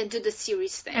 And then do the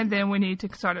series thing. And then we need to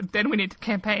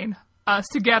campaign. Us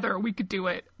together, we could do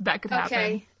it. That could happen.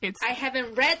 Okay. I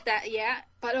haven't read that yet,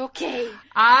 but okay.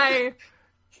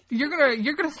 You're gonna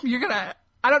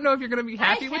I don't know if you're gonna be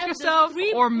happy with yourself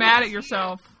or mad at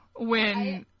yourself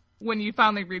when you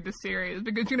finally read the series,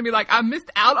 because you're gonna be like, I missed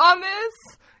out on this.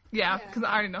 Yeah, because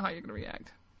I already know how you're gonna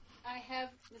react. I have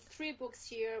the 3 books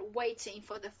here waiting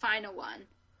for the final one,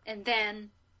 and then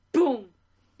boom,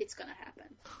 it's gonna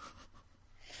happen.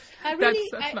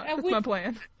 That's my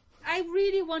plan. I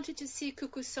really wanted to see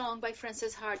Cuckoo Song by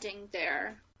Frances Harding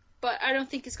there, but I don't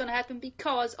think it's going to happen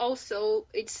because also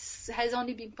it has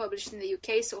only been published in the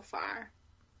UK so far.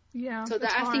 Yeah, so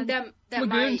I think that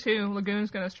Lagoon too. Lagoon's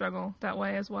going to struggle that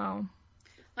way as well.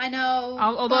 I know.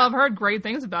 Although I've heard great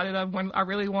things about it, I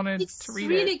really wanted to read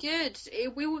it. It's really good.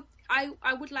 I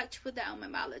would like to put that on my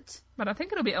ballot. But I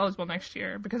think it'll be eligible next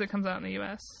year because it comes out in the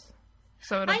US.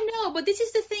 So I know, but this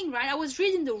is the thing, right? I was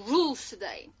reading the rules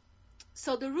today.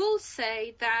 So the rules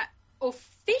say that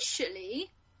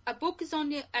officially a book is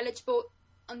only eligible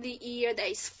on the year that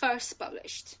it's first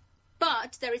published.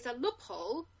 But there is a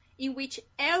loophole in which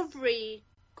every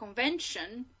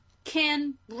convention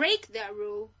can break that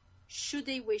rule should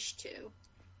they wish to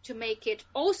make it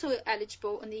also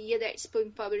eligible on the year that it's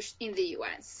being published in the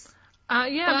US.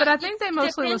 But I think they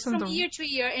mostly listen from year to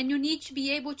year, and you need to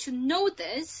be able to know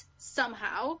this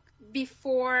somehow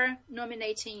before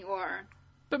nominating your...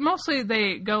 But mostly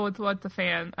they go with what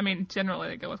generally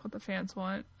they go with what the fans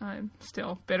want. I'm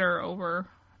still bitter over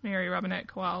Mary Robinette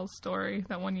Kowal's story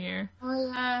that one year.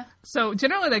 So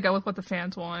generally they go with what the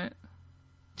fans want.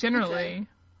 Generally,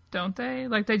 don't they?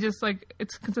 Like they just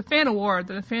it's a fan award.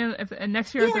 And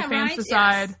next year if the fans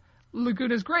decide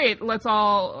Lagoon is great, we're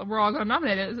all going to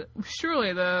nominate it.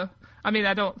 Surely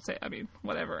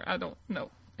whatever. I don't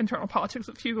know internal politics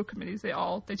of Hugo committees.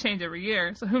 They change every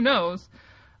year. So who knows?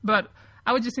 But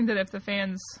I would just think that if the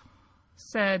fans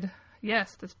said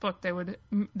yes, this book, they would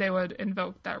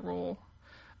invoke that rule.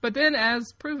 But then,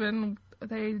 as proven,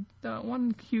 the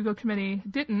one Hugo committee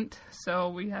didn't. So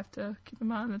we have to keep in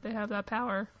mind that they have that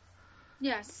power.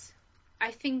 Yes,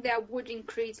 I think that would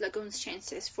increase Lagoon's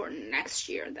chances for next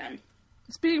year. Then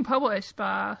it's being published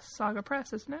by Saga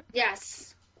Press, isn't it?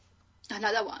 Yes,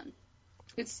 another one.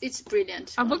 It's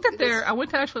brilliant. I went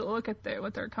to actually look at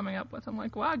what they're coming up with. I'm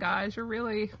like, wow, guys, you're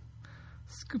really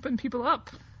scooping people up.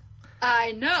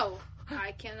 I know.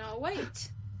 I cannot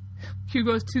wait.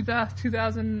 Hugo's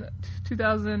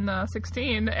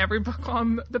 2016, every book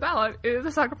on the ballot is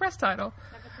a Saga Press title.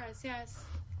 Saga Press, yes.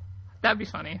 That'd be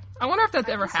funny. I wonder if that's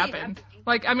ever happened.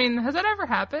 Has that ever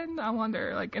happened? I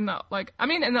wonder, in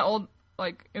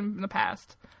the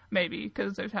past, maybe,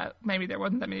 because maybe there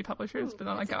wasn't that many publishers, but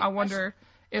then, I wonder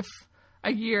if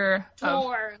a year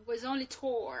Tor was only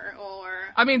Tor, or...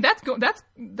 I mean, that's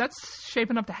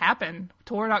shaping up to happen.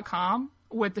 Tor.com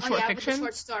with the short fiction. With the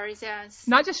short stories, yes.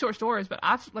 Not just short stories, but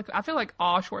I feel like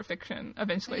all short fiction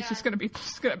eventually it's just gonna be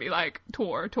like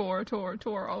Tor all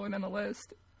the way down the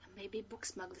list. Maybe Book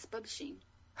Smugglers Publishing.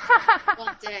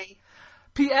 One day.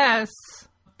 P.S.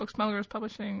 Book Smugglers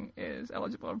Publishing is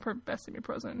eligible for Best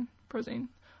Semi-Prozine.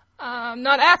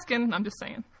 Not asking, I'm just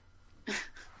saying.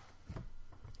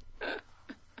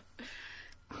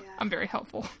 I'm very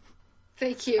helpful.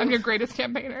 Thank you. I'm your greatest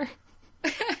campaigner.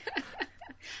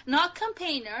 Not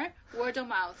campaigner, word of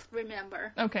mouth,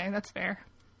 remember. Okay, that's fair.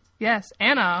 Yes,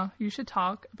 Anna, you should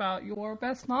talk about your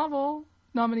best novel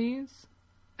nominees.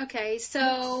 Okay,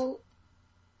 so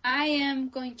I am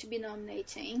going to be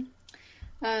nominating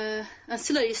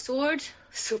Ancillary Sword.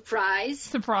 Surprise.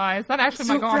 That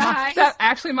actually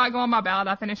might go on my ballot.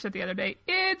 I finished it the other day.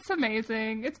 It's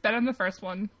amazing. It's better than the first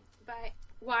one.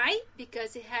 Why?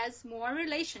 Because it has more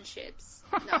relationships.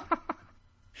 No.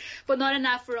 But not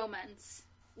enough romance.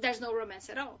 There's no romance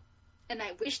at all. And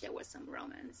I wish there was some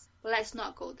romance. But let's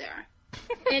not go there.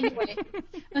 Anyway,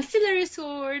 Ancillary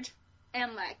Sword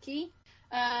and Lackey.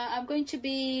 I'm going to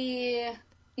be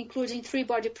including Three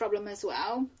Body Problem as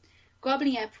well.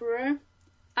 Goblin Emperor.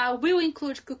 I will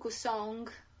include Cuckoo Song.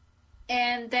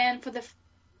 And then for the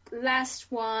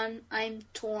last one, I'm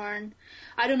torn.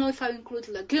 I don't know if I'll include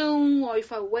Lagoon or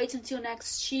if I'll wait until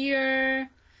next year.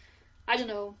 I don't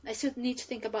know. I still need to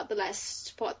think about the last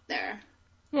spot there.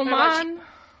 Well, mine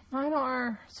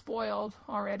are spoiled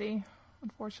already,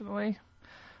 unfortunately.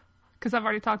 Because I've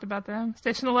already talked about them.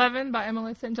 Station 11 by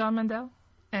Emily St. John Mandel.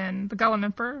 And The Goblin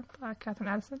Emperor by Catherine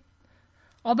Addison.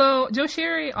 Although Joe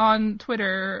Sherry on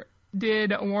Twitter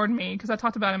did warn me, because I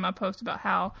talked about in my post about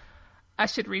how I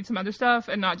should read some other stuff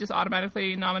and not just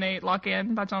automatically nominate Lock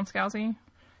In by John Scalzi.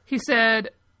 He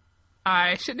said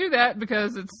I should do that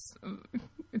because it's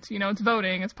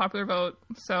voting, it's popular vote.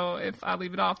 So if I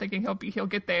leave it off thinking he'll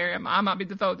get there, and I might be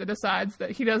the vote that decides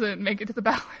that he doesn't make it to the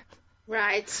ballot.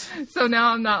 Right. So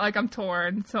now I'm not I'm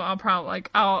torn. So I'm probably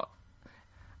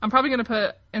going to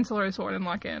put Ancillary Sword and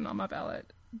Lock In on my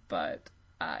ballot, but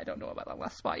I don't know about that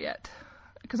last spot yet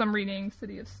because I'm reading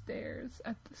City of Stairs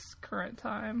at this current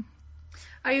time.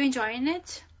 Are you enjoying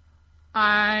it?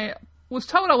 I was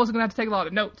told I wasn't going to have to take a lot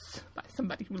of notes by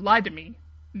somebody who lied to me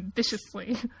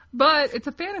viciously, but it's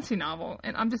a fantasy novel,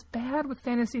 and I'm just bad with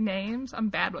fantasy names. I'm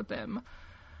bad with them.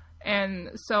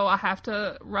 And so I have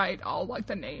to write all,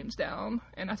 the names down,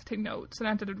 and I have to take notes, and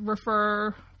I have to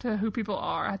refer to who people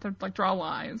are. I have to, draw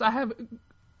lines. I have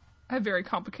a very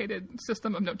complicated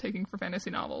system of note-taking for fantasy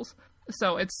novels.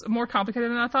 So it's more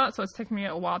complicated than I thought, so it's taken me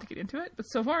a while to get into it. But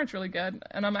so far, it's really good.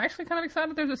 And I'm actually kind of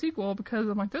excited there's a sequel, because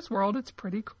I'm like, this world, it's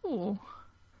pretty cool.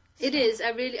 So. It is.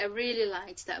 I really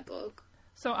liked that book.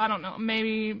 So I don't know,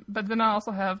 maybe, but then I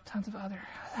also have I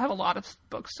have a lot of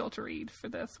books still to read for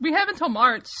this. We have until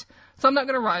March, so I'm not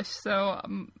going to rush, so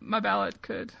my ballot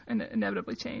could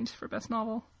inevitably change for Best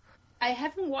Novel. I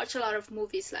haven't watched a lot of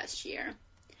movies last year,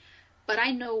 but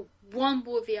I know one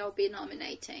movie I'll be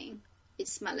nominating.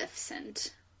 It's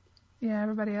Maleficent. Yeah,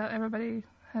 everybody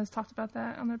has talked about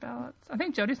that on their ballots. I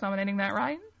think Jodie's nominating that,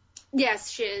 right? Yes,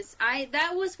 she is.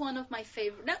 That was one of my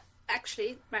favorite...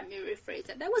 Actually, let me rephrase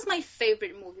that. That was my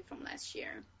favorite movie from last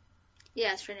year.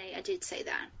 Yes, Renee, I did say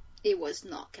that. It was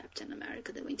not Captain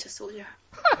America, the Winter Soldier.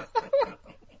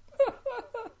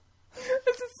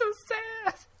 This is so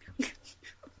sad.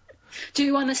 Do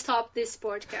you want to stop this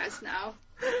podcast now?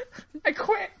 I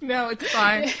quit. No, it's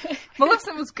fine.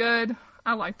 Maleficent was good.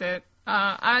 I liked it.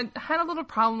 I had a little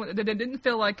problem with it. It didn't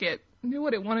feel like it knew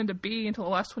what it wanted to be until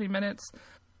the last 20 minutes.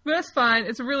 But that's fine.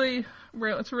 It's a really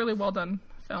well done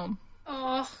film.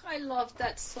 Oh, I love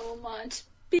that so much.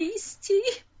 Beastie.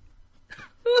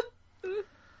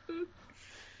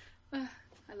 I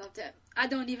loved it. I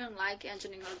don't even like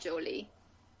Angelina Jolie.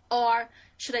 Or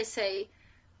should I say,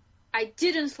 I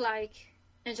didn't like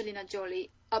Angelina Jolie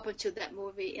up until that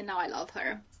movie, and now I love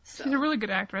her. So. She's a really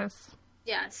good actress.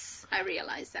 Yes, I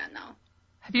realize that now.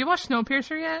 Have you watched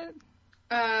Snowpiercer yet?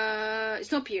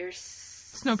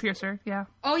 Snowpiercer, yeah.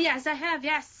 Oh, yes, I have.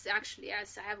 Yes, actually,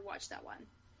 yes, I have watched that one.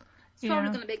 It's probably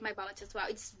going to make my ballot as well.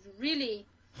 It's really...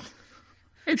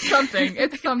 It's something.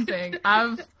 It's something.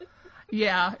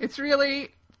 It's really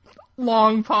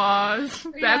long pause.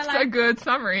 That's a good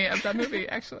summary of that movie,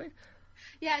 actually.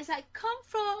 Yeah, it's like, come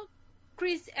from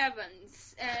Chris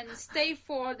Evans and stay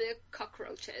for the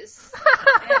cockroaches.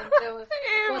 And the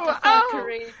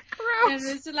fuckery. Gross.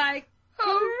 And it's like,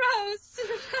 gross.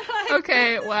 Like,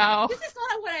 okay, wow. This is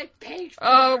not what I paid for.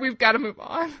 Oh, we've got to move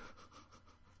on.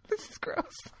 This is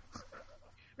gross.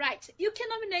 Right. You can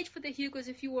nominate for the Hugos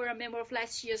if you were a member of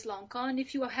last year's LongCon,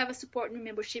 if you have a supporting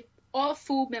membership or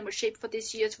full membership for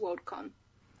this year's WorldCon.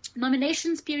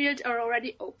 Nominations period are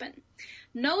already open.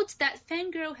 Note that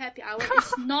Fangirl Happy Hour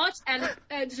is not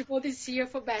eligible this year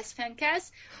for Best Fancast,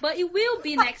 but it will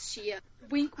be next year.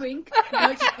 Wink, wink.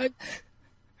 Nudge, nudge.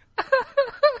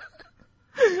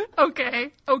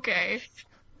 Okay.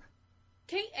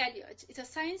 Kate Elliott is a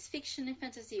science fiction and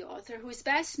fantasy author who is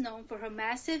best known for her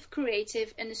massive,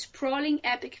 creative, and sprawling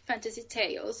epic fantasy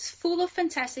tales, full of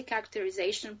fantastic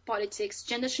characterization, politics,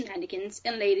 gender shenanigans,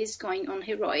 and ladies going on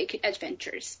heroic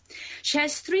adventures. She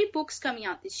has 3 books coming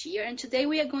out this year, and today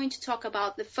we are going to talk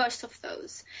about the first of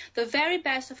those. The Very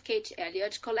Best of Kate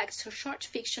Elliott collects her short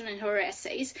fiction and her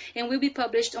essays, and will be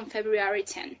published on February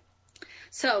 10.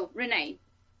 So, Renee,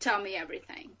 tell me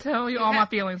everything. Tell you all my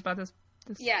feelings about this.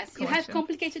 Yes, collection. You have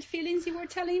complicated feelings, you were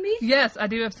telling me? Yes, I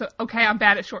do have I'm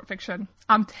bad at short fiction.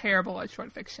 I'm terrible at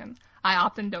short fiction. I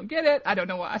often don't get it. I don't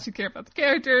know why I should care about the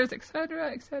characters,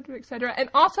 etc., etc., etc. And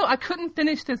also, I couldn't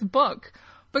finish this book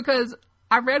because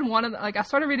I read I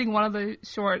started reading one of the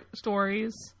short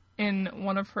stories in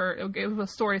one of her, it was a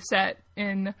story set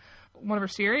in one of her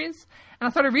series, and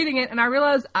I started reading it, and I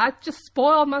realized I just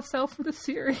spoiled myself for the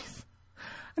series.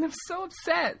 And I'm so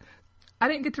upset. I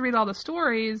didn't get to read all the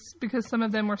stories because some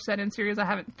of them were set in series I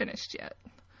haven't finished yet.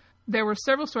 There were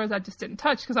several stories I just didn't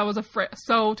touch because I was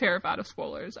so terrified of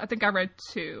spoilers. I think I read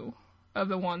 2 of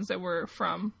the ones that were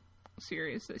from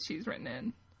series that she's written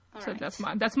in. All so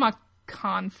right. that's my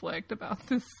conflict about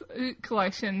this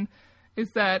collection, is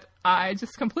that I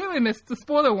just completely missed the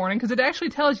spoiler warning, because it actually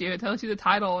tells you the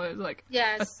title is like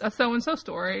Yes. a so-and-so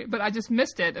story, but I just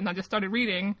missed it, and I just started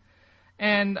reading,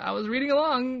 and I was reading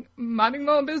along, minding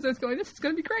my own business, going, this is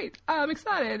going to be great, I'm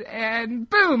excited, and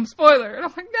boom, spoiler, and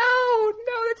I'm like, no,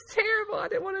 that's terrible, I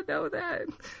didn't want to know that.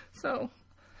 So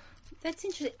That's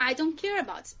interesting. I don't care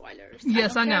about spoilers.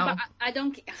 Yes, I know. I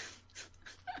don't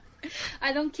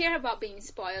I don't care about being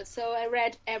spoiled, so I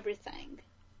read everything.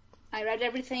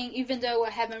 Even though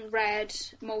I haven't read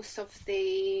most of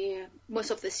the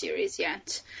series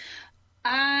yet.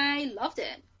 I loved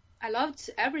it. I loved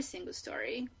every single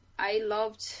story. I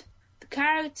loved the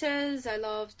characters. I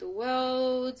loved the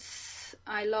worlds.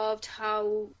 I loved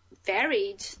how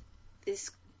varied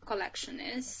this collection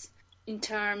is in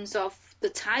terms of the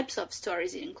types of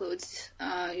stories it includes.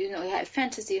 You have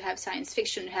fantasy, you have science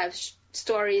fiction, you have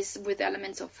stories with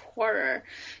elements of horror,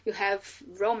 you have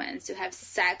romance, you have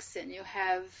sex, and you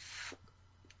have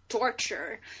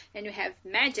torture, and you have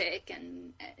magic,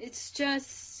 and it's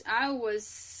just, I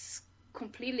was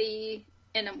completely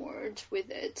enamored with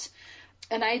it.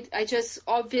 And I just,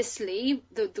 obviously,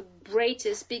 the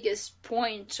greatest, biggest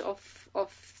point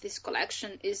of this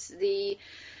collection is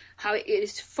how it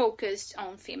is focused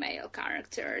on female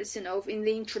characters. In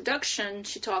the introduction,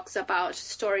 she talks about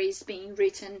stories being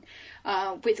written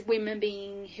with women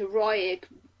being heroic,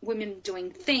 women doing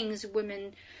things,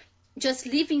 women just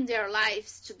living their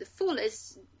lives to the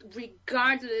fullest,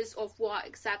 regardless of what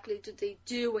exactly do they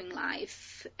do in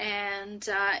life. And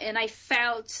I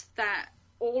felt that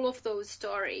all of those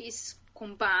stories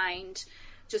combined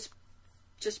just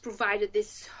provided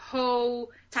this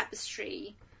whole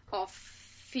tapestry of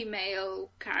female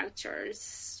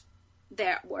characters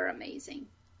that were amazing.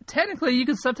 Technically, you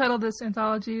could subtitle this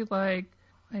anthology like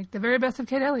the very best of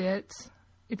Kate Elliott.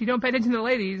 If you don't pay attention to the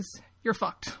ladies, you're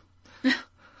fucked.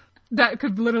 That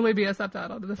could literally be a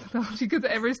subtitle to this anthology, because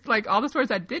all the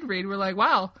stories I did read were like,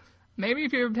 wow, maybe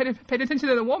if you paid attention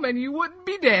to the woman, you wouldn't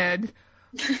be dead.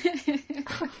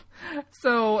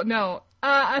 So, no.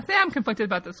 I think I'm conflicted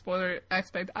about the spoiler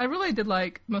aspect. I really did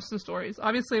like most of the stories.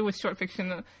 Obviously, with short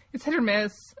fiction, it's hit or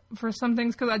miss for some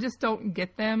things because I just don't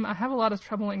get them. I have a lot of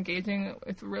trouble engaging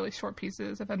with really short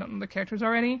pieces if I don't know the characters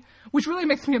already, which really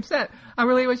makes me upset. I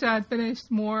really wish I had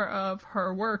finished more of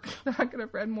her work. I could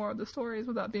have read more of the stories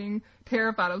without being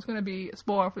terrified I was going to be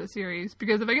spoiled for the series.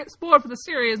 Because if I get spoiled for the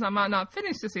series, I might not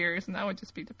finish the series, and that would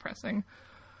just be depressing.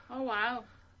 Oh, wow.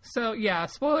 So, yeah,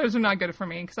 spoilers are not good for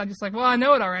me, because I'm just like, well, I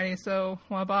know it already, so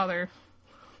why bother?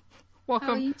 Welcome.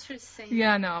 Oh, interesting.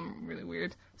 Yeah, no, I'm really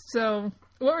weird. So,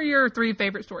 what were your 3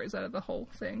 favorite stories out of the whole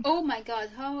thing? Oh my god,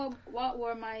 what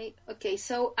were my... Okay,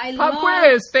 so I Pop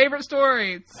quiz! Favorite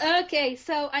stories! Okay,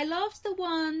 so I loved the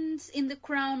ones in the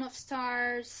Crown of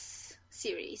Stars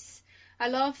series. I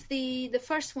loved the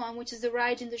first one, which is The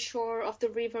Ride in the Shore of the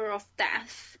River of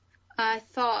Death. I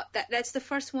thought that's the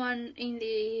first one in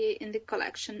the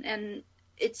collection, and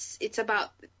it's about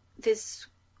this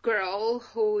girl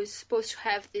who is supposed to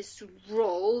have this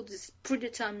role, this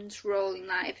predetermined role in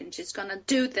life, and she's gonna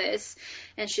do this,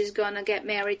 and she's gonna get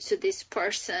married to this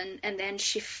person, and then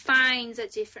she finds a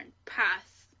different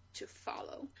path to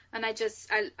follow. And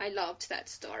I loved that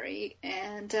story.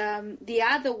 And the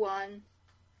other one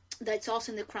that's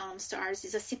also in the Crown of Stars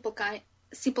is a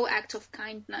simple act of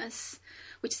kindness,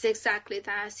 which is exactly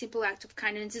that. Simple act of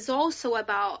kindness is also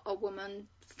about a woman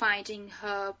finding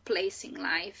her place in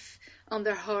life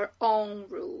under her own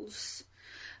rules.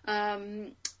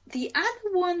 The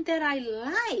other one that I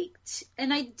liked,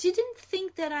 and I didn't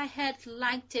think that I had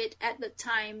liked it at the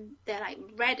time that I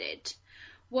read it,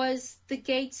 was The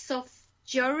Gates of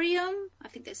Jorium. I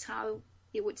think that's how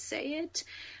you would say it,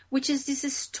 which is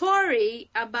this story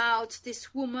about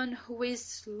this woman who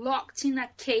is locked in a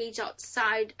cage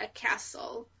outside a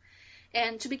castle.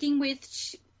 And to begin with,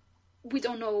 we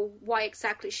don't know why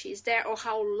exactly she's there or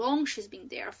how long she's been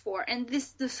there for. And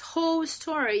this whole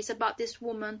story is about this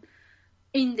woman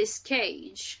in this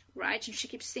cage, right? And she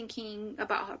keeps thinking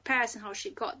about her past and how she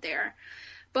got there.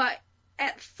 But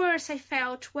at first I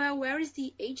felt, well, where is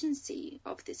the agency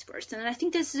of this person? And I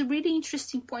think this is a really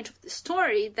interesting point of the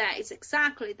story, that it's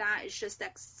exactly that. It's just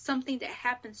that something that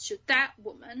happens to that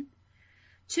woman,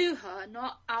 to her,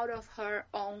 not out of her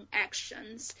own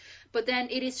actions, but then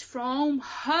it is from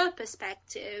her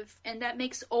perspective, and that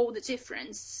makes all the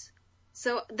difference.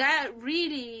 So that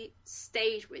really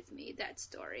stayed with me, that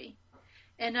story.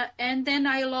 And then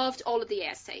I loved all of the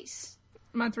essays.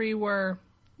 My 3 were,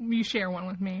 you share one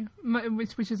with me,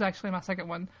 which is actually my second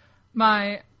one.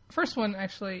 My first one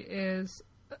actually is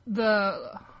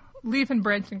the Leaf and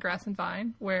Branch and Grass and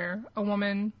Vine, where a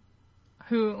woman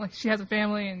who, like, she has a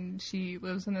family and she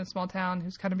lives in a small town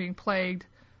who's kind of being plagued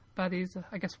by these,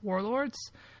 I guess, warlords.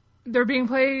 They're being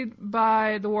plagued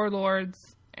by the warlords,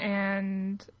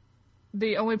 and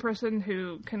the only person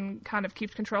who can kind of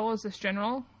keep control is this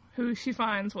general, who she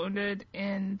finds wounded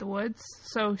in the woods.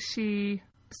 So she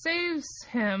saves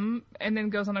him and then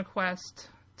goes on a quest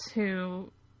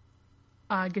to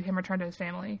get him returned to his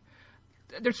family.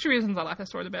 There's 2 reasons I like this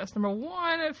story the best. Number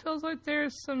 1, it feels like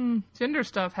there's some gender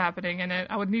stuff happening in it.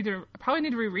 I probably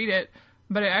need to reread it,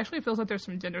 but it actually feels like there's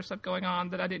some gender stuff going on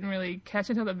that I didn't really catch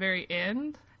until the very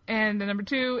end. And then number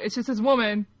 2, it's just this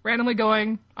woman randomly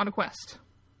going on a quest.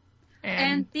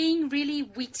 And being really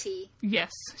witty.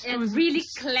 Yes. And it was really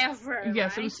clever.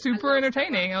 Yes, right? It was super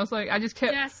entertaining. I was like, I just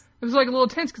kept... Yes. It was like a little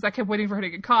tense because I kept waiting for her to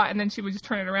get caught, and then she would just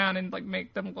turn it around and like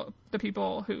make them look, the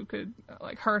people who could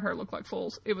like hurt her look like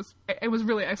fools. It was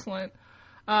really excellent.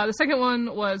 The second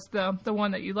one was the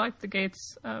one that you liked, The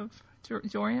Gates of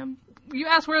Jorium. You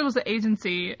asked where was the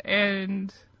agency,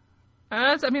 and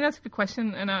that's a good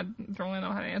question, and I don't really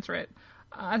know how to answer it.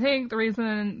 I think the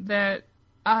reason that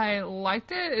I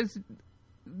liked it is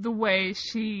the way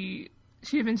she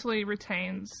eventually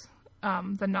retains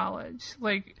the knowledge.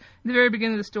 Like, in the very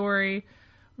beginning of the story,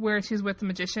 where she's with the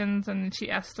magicians and she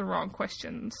asks the wrong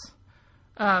questions.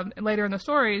 And later in the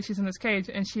story, she's in this cage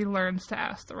and she learns to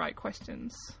ask the right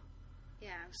questions.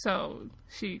 Yeah. So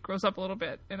she grows up a little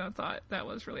bit, and I thought that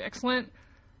was really excellent.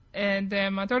 And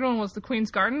then my third one was The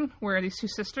Queen's Garden, where these 2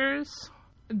 sisters,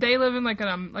 they live in like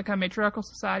a matriarchal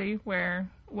society where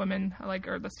women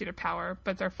are the seat of power,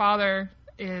 but their father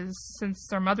is, since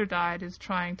their mother died, is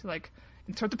trying to like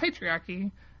insert the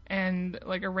patriarchy and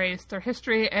like erase their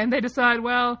history, and they decide,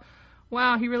 well,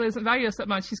 wow, he really doesn't value us that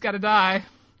much, he's got to die.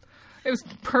 It was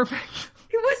perfect.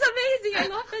 It was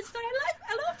amazing. I love that story.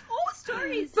 I loved all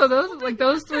stories. So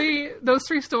those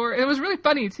three stories, it was really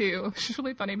funny too. It was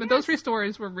really funny, but those 3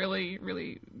 stories were really,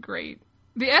 really great.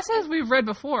 The essays we've read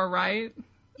before, right?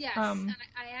 Yes, and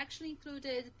I actually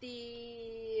included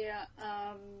the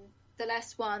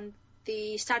last one,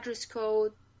 the status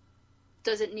quo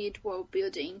doesn't need world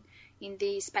building, in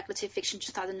the Speculative Fiction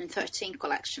 2013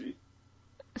 collection.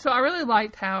 So I really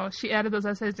liked how she added those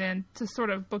essays in to sort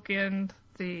of bookend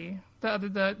the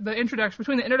introduction,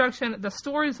 between the introduction, the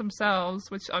stories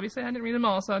themselves, which obviously I didn't read them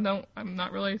all, so I'm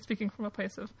not really speaking from a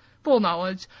place of full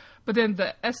knowledge, but then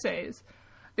the essays,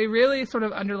 they really sort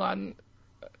of underline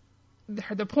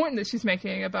the point that she's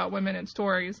making about women in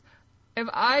stories. If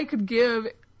I could give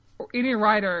any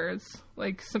writers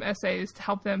like some essays to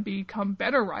help them become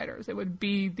better writers, it would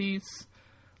be these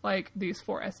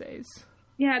 4 essays.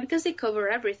 Yeah, because they cover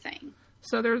everything.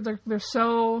 So they're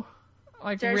so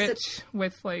rich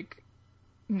with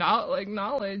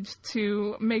knowledge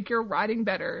to make your writing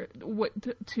better,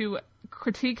 to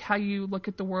critique how you look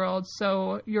at the world,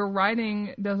 so your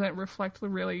writing doesn't reflect the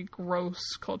really gross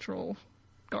cultural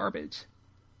garbage.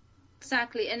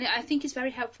 Exactly, and I think it's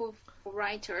very helpful for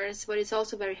writers, but it's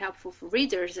also very helpful for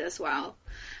readers as well.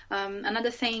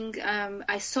 Another thing,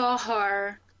 I saw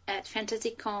her at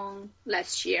FantasyCon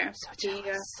last year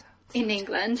in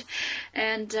England,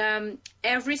 and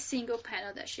every single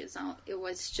panel that she's on, it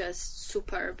was just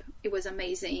superb. It was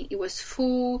amazing. It was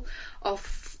full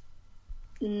of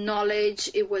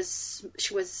knowledge. She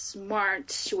was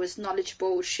smart. She was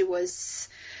knowledgeable. She was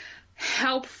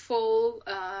helpful.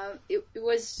 It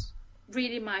was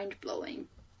really mind-blowing.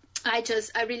 I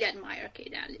really admire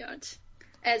Kate Elliott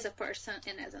as a person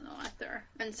and as an author.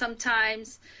 And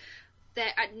sometimes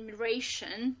that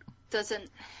admiration doesn't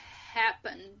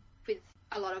happen with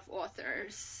a lot of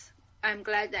authors. I'm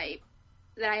glad that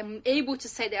I'm able to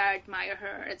say that I admire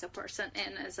her as a person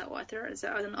and as an author, as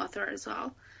an author as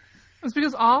well. It's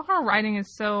because all her writing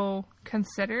is so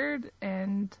considered,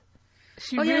 and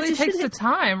she really takes the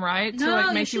time, right,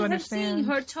 to make you understand. Have seen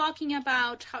her talking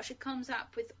about how she comes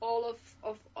up with all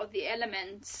of the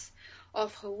elements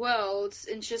of her worlds,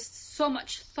 and just so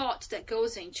much thought that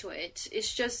goes into it.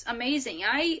 It's just amazing.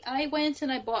 I went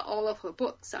and I bought all of her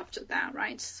books after that,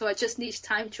 right? So I just need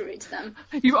time to read them.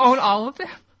 You own all of them?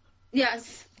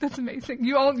 Yes. That's amazing.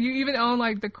 You even own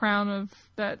like the crown of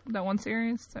that one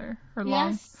series, or her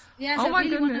long. Yes. Oh I my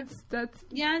really goodness, that's.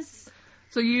 Yes.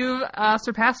 So you've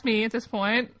surpassed me at this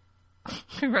point.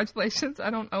 Congratulations! I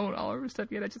don't own all of her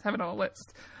stuff yet. I just have it on a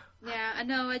list. Yeah, I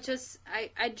know. I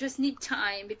just need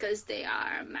time because they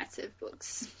are massive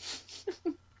books.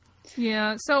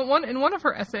 Yeah. So in one of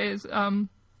her essays,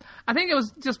 I think it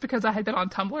was just because I had been on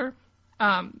Tumblr,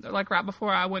 like right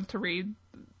before I went to read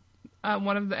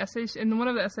one of the essays. In one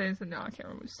of the essays, and now I can't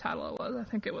remember which title it was. I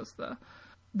think it was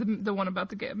the one about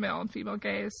the gay, male and female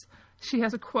gays. She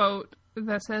has a quote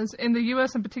that says, "In the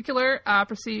U.S. in particular, I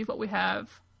perceive what we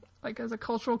have like as a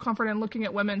cultural comfort in looking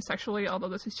at women sexually, although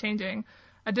this is changing,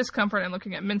 a discomfort in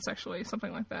looking at men sexually,"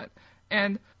 something like that.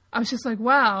 And I was just like,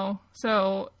 wow.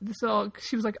 So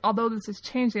she was like, although this is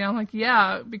changing, I'm like,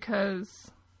 yeah,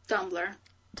 because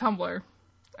Tumblr.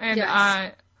 And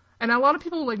yes. And a lot of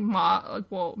people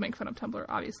will make fun of Tumblr.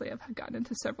 Obviously, I've gotten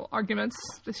into several arguments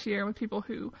this year with people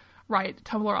who write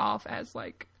Tumblr off as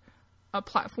like a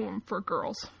platform for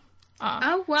girls.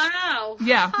 Oh wow!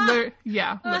 Yeah,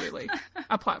 literally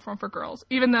a platform for girls.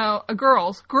 Even though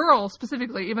girls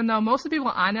specifically, even though most of the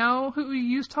people I know who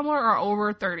use Tumblr are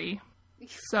over 30.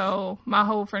 So my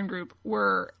whole friend group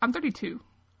I'm 32.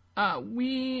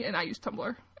 And I use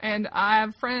Tumblr. And I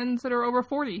have friends that are over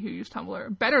 40 who use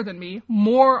Tumblr better than me,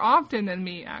 more often than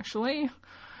me, actually.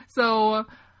 So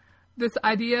this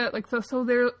idea, like, so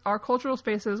there are cultural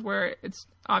spaces where it's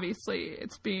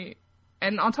being,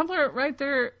 and on Tumblr, right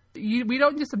there, we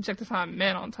don't just objectify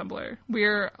men on Tumblr.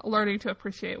 We're learning to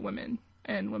appreciate women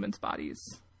and women's bodies.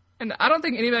 And I don't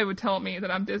think anybody would tell me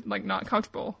that I'm just, like, not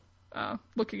comfortable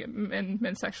looking at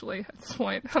men sexually at this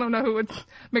point. I don't know who would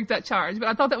make that charge, but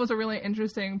I thought that was a really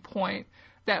interesting point,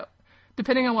 that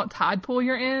depending on what tide pool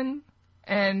you're in,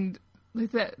 and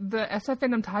like the SF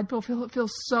fandom tide pool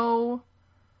feels so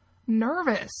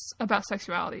nervous about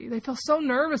sexuality. They feel so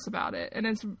nervous about it, and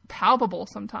it's palpable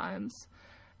sometimes.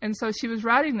 And so she was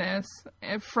writing this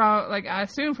from, like, I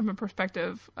assume from a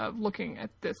perspective of looking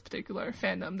at this particular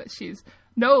fandom, that she's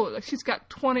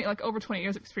got over 20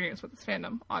 years experience with this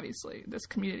fandom, obviously, this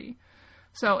community.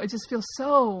 So it just feels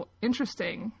so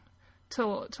interesting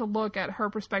to look at her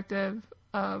perspective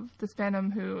of this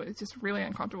fandom who is just really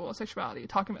uncomfortable with sexuality,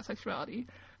 talking about sexuality,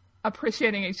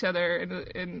 appreciating each other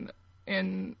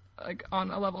in like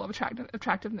on a level of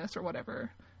attractiveness or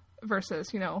whatever,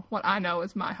 versus, what I know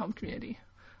is my home community.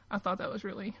 I thought that was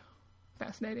really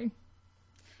fascinating.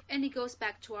 And it goes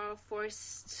back to our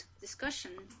first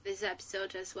discussion this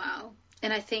episode as well.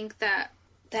 And I think that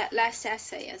last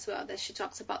essay as well, that she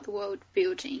talks about the world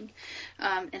building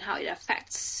and how it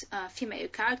affects female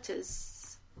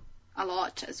characters a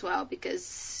lot as well,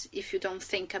 because if you don't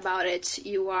think about it,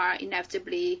 you are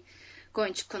inevitably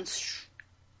going to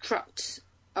construct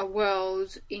a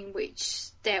world in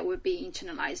which there will be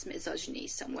internalized misogyny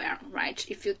somewhere, right?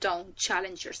 If you don't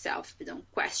challenge yourself, if you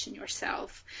don't question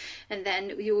yourself, and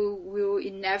then you will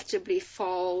inevitably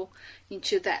fall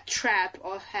into that trap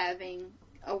of having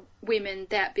women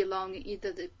that belong in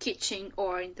either the kitchen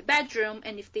or in the bedroom,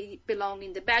 and if they belong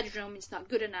in the bedroom, it's not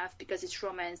good enough because it's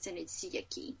romance and it's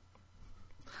yucky.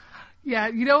 Yeah,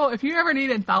 if you ever need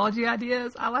anthology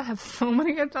ideas, I have so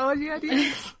many anthology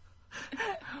ideas.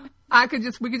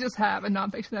 We could just have a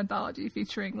nonfiction anthology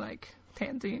featuring like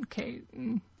Tansy and Kate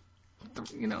and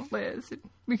Liz.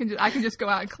 I can just go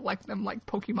out and collect them like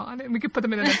Pokemon, and we could put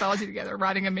them in an anthology together,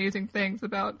 writing amazing things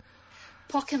about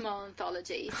Pokemon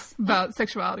anthologies about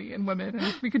sexuality and women,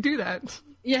 and we could do that.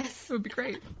 Yes, it would be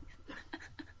great.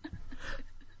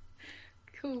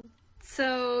 Cool.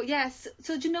 So yes,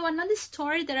 so another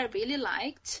story that I really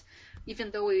liked,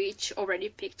 even though we each already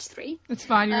picked 3. It's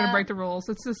fine, you're going to break the rules.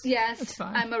 Yes, it's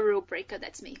fine. I'm a rule breaker,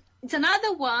 that's me. It's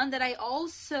another one that I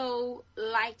also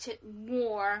liked it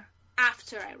more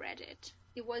after I read it.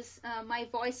 It was My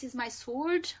Voice is My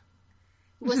Sword.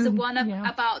 It was the one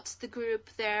about the group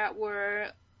that were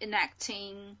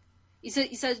enacting... It's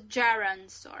a Jaran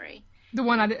story.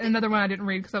 Another one I didn't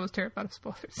read because I was terrified of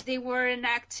spoilers. They were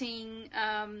enacting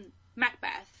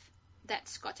Macbeth, that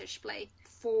Scottish play,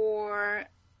 for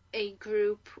a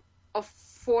group of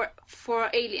four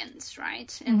aliens,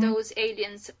 right? And those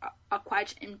aliens are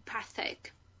quite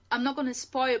empathic. I'm not going to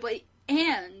spoil, but it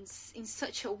ends in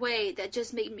such a way that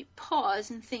just made me pause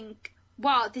and think,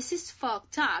 wow, this is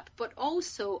fucked up, but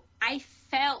also I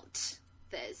felt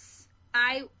this.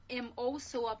 I am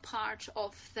also a part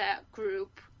of that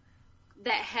group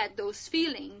that had those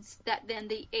feelings that then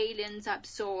the aliens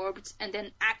absorbed and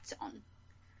then act on.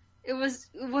 It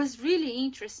was really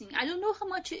interesting. I don't know how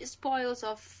much it spoils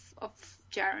of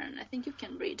Jaren. I think you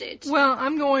can read it. Well,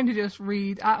 I'm going to just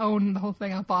read. I own the whole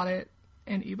thing. I bought it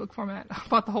in ebook format. I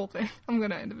bought the whole thing. I'm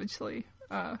going to individually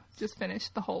just finish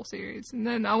the whole series, and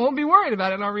then I won't be worried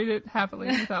about it. And I'll read it happily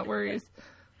without worries.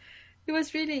 It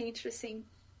was really interesting.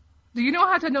 Do you know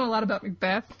how to know a lot about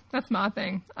Macbeth? That's my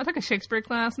thing. I took a Shakespeare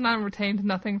class, and I retained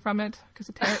nothing from it because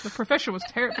the professor was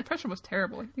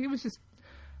terrible. He was just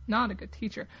not a good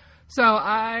teacher. So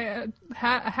I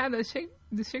had the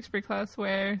Shakespeare class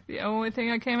where the only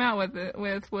thing I came out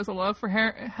with was a love for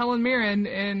Helen Mirren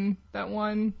in that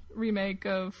one remake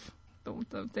of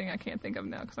the thing I can't think of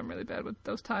now because I'm really bad with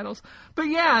those titles. But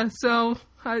yeah, so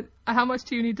how much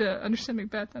do you need to understand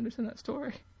Macbeth to understand that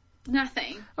story?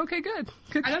 Nothing. Okay, good.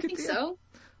 I don't think so.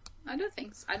 I don't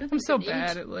think so. I'm so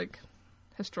bad at like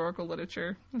historical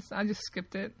literature. I just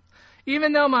skipped it.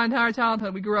 Even though my entire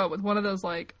childhood we grew up with one of those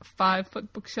like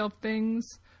 5-foot bookshelf things,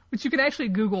 which you can actually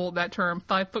Google that term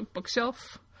 5-foot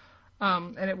bookshelf,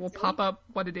 and it will pop up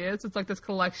what it is. It's like this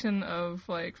collection of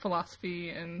like philosophy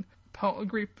and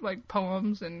Greek like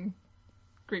poems and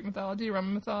Greek mythology,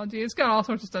 Roman mythology. It's got all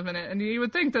sorts of stuff in it, and you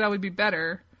would think that I would be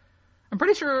better. I'm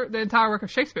pretty sure the entire work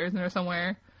of Shakespeare is in there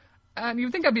somewhere. And you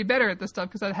would think I'd be better at this stuff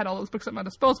because I had all those books at my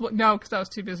disposal. But no, because I was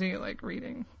too busy like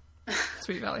reading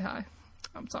Sweet Valley High.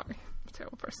 I'm sorry. I'm a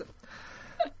terrible person.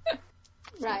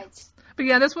 Right. But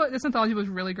yeah, this anthology was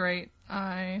really great.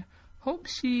 I hope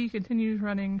she continues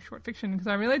running short fiction because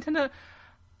I really tend to...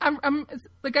 I'm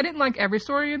like, I didn't like every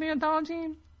story in the anthology.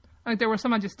 Like, there were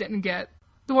some I just didn't get.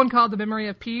 The one called The Memory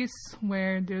of Peace,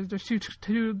 where there's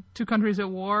two countries at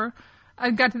war. I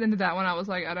got to the end of that one, I was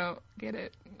like, I don't get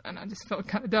it. And I just felt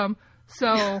kind of dumb.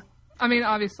 So, I mean,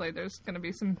 obviously there's going to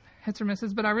be some hits or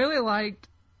misses, but I really liked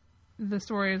the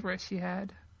stories where she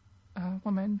had a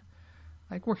woman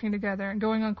like working together and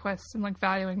going on quests and like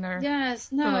valuing their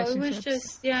relationships. It was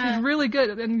just, yeah. She's really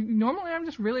good. And normally I'm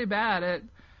just really bad at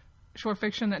short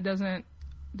fiction that doesn't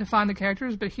define the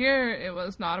characters, but here it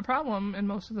was not a problem in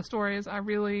most of the stories. I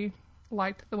really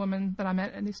liked the women that I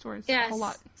met in these stories a whole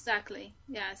lot. Exactly.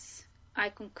 Yes, I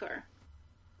concur.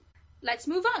 Let's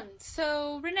move on.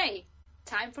 So, Renee,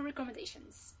 time for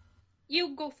recommendations.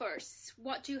 You go first.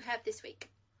 What do you have this week?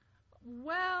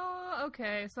 Well,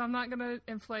 okay, so I'm not going to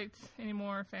inflate any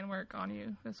more fan work on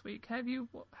you this week. Have you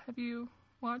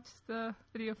watched the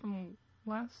video from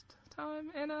last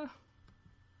time, Anna?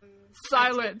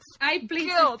 Silence. I plead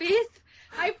the fifth.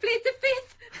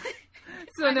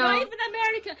 So I'm no. not even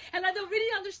American, and I don't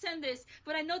really understand this,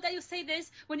 but I know that you say this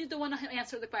when you don't want to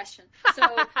answer the question. So,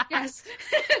 yes.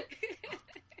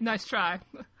 Nice try.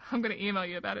 I'm going to email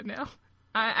you about it now.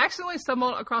 I accidentally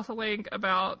stumbled across a link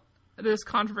about this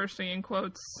controversy, in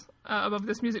quotes, of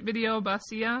this music video by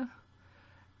Sia.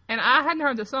 And I hadn't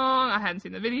heard the song, I hadn't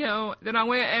seen the video. Then I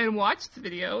went and watched the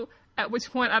video, at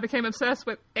which point I became obsessed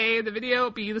with A, the video,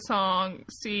 B, the song,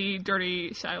 C, dirty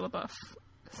Shia LaBeouf.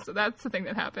 So that's the thing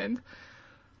that happened.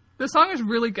 The song is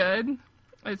really good.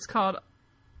 It's called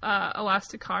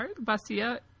Elastic Heart by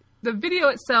Sia. The video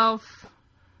itself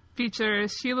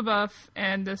features Shia LaBeouf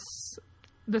and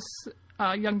this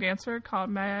young dancer called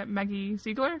Maggie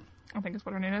Ziegler, I think is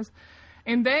what her name is.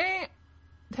 And they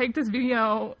take this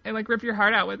video and like rip your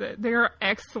heart out with it. They are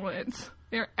excellent.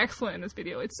 They're excellent in this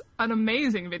video. It's an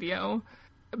amazing video.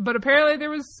 But apparently there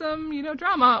was some,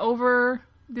 drama over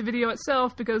the video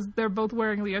itself because they're both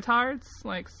wearing leotards,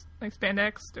 like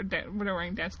spandex. They're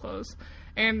wearing dance clothes.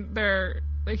 And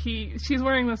she's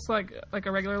wearing this like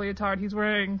a regular leotard. He's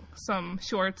wearing some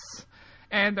shorts,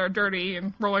 and they're dirty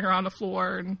and rolling around the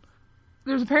floor. And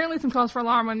there's apparently some cause for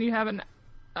alarm when you have an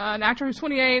actor who's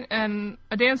 28 and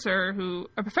a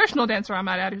professional dancer, I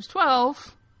might add, who's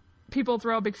 12. People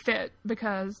throw a big fit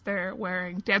because they're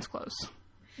wearing dance clothes.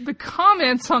 The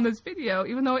comments on this video,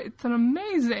 even though it's an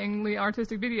amazingly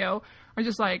artistic video, are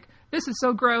just like, this is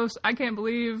so gross. I can't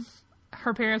believe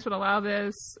her parents would allow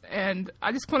this. And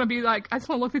I just want to be like, I just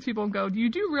want to look at people and go, do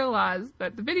you realize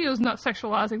that the video is not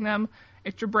sexualizing them?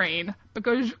 It's your brain,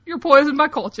 because you're poisoned by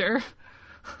culture.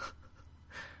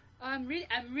 I'm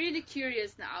really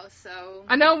curious now. So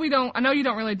I know you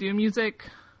don't really do music.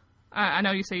 I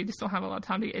know you say you just don't have a lot of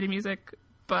time to get into music,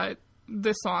 but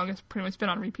this song has pretty much been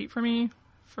on repeat for me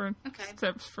for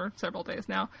several days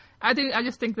now. I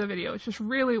just think the video is just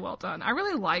really well done. I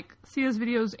really like Sia's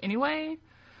videos anyway,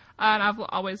 and I've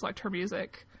always liked her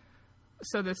music.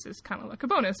 So this is kind of like a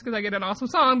bonus because I get an awesome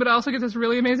song, but I also get this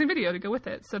really amazing video to go with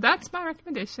it. So that's my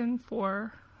recommendation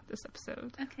for this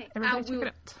episode. Okay, everybody check it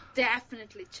out.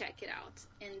 Definitely check it out.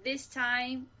 And this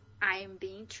time, I am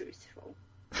being truthful.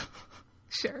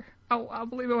 Sure. I'll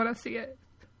believe it when I see it.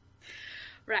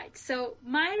 Right. So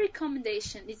my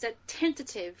recommendation is a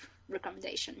tentative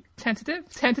recommendation. Tentative?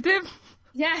 Tentative?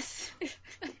 Yes.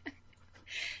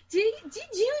 Did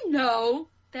you know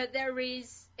that there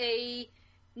is a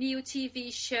new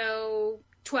TV show,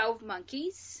 12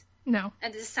 Monkeys? No.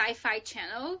 And it's a sci-fi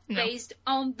channel No. based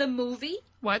on the movie.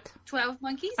 What? 12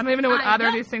 Monkeys? I don't even know what either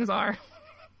of these things are.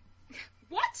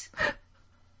 What?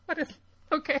 What is...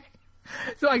 Okay.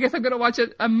 So I guess I'm going to watch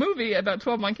a movie about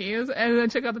 12 monkeys and then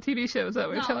check out the TV shows that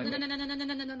we're telling me.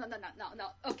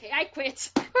 No. Okay, I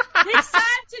quit. It's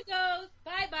time to go.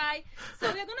 Bye-bye. So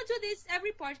we're going to do this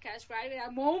every podcast, right?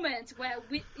 A moment where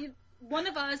one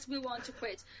of us will want to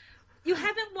quit. You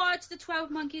haven't watched the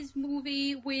 12 Monkeys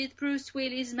movie with Bruce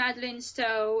Willis, Madeleine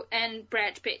Stowe, and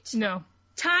Brad Pitt? No.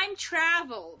 Time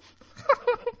travel.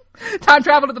 Time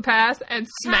travel to the past and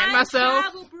smack myself?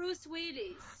 Time travel Bruce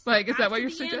Willis. Like, is that what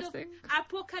you're suggesting?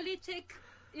 Apocalyptic,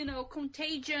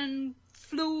 contagion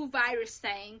flu virus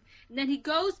thing. And then he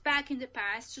goes back in the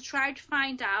past to try to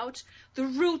find out the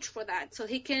root for that so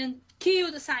he can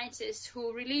kill the scientists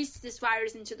who released this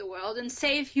virus into the world and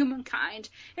save humankind.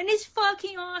 And it's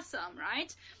fucking awesome,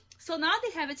 right? So now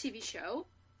they have a TV show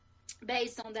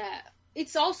based on that.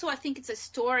 It's also, I think it's a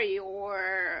story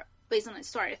or... based on a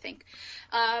story, I think.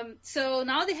 So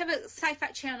now they have a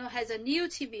sci-fi channel has a new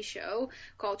TV show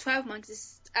called 12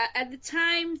 Monkeys. At the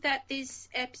time that this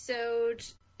episode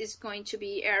is going to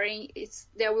be airing,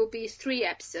 there will be 3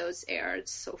 episodes aired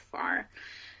so far.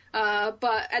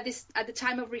 But at the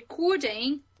time of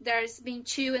recording, there's been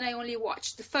 2, and I only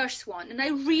watched the first one, and I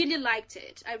really liked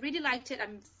it.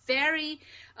 I'm very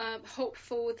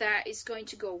hopeful that it's going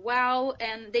to go well,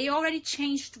 and they already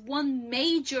changed one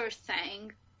major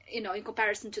thing, in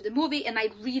comparison to the movie, and I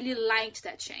really liked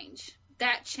that change.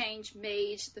 That change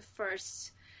made the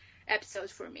first episode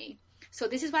for me. So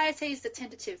this is why I say it's the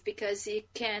tentative, because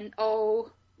it can all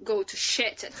go to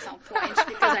shit at some point,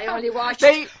 because I only watched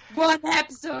one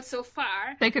episode so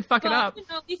far. They could fuck it up. If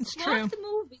you watch the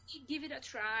movie, give it a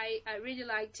try. I really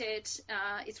liked it.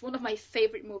 It's one of my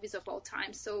favorite movies of all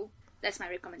time, so that's my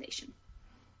recommendation.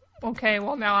 Okay,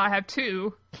 well now I have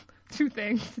two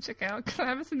things to check out, because I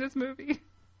haven't seen this movie.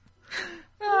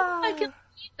 I can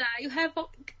read that. You have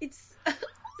it's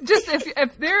just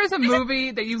if there is a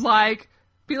movie that you like,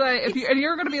 be like and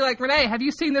you're going to be like, Renee, have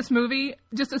you seen this movie?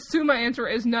 Just assume my answer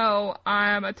is no.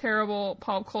 I'm a terrible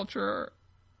pop culture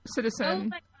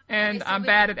citizen and I'm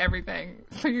bad at everything.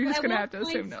 So you're just going to have to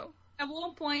assume no. At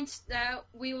one point,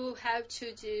 we will have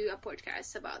to do a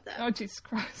podcast about that. Oh Jesus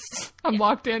Christ! I'm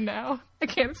locked in now. I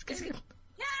can't escape.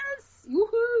 Yes,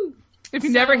 woohoo! If you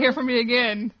never hear from me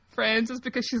again, friends, it's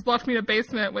because she's locked me in a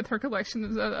basement with her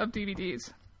collections of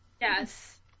DVDs.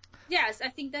 Yes, I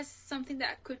think that's something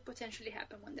that could potentially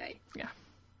happen one day. Yeah.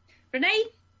 Renee,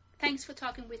 thanks for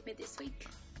talking with me this week.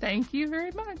 Thank you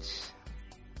very much.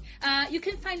 You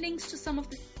can find links to some of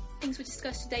the things we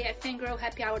discussed today at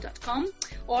fangirlhappyhour.com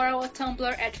or our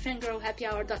Tumblr at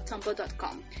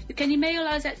fangirlhappyhour.tumblr.com. You can email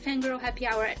us at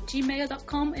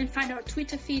fangirlhappyhour@gmail.com and find our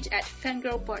Twitter feed at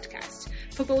fangirlpodcast.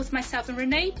 For both myself and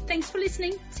Renee, thanks for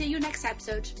listening. See you next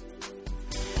episode.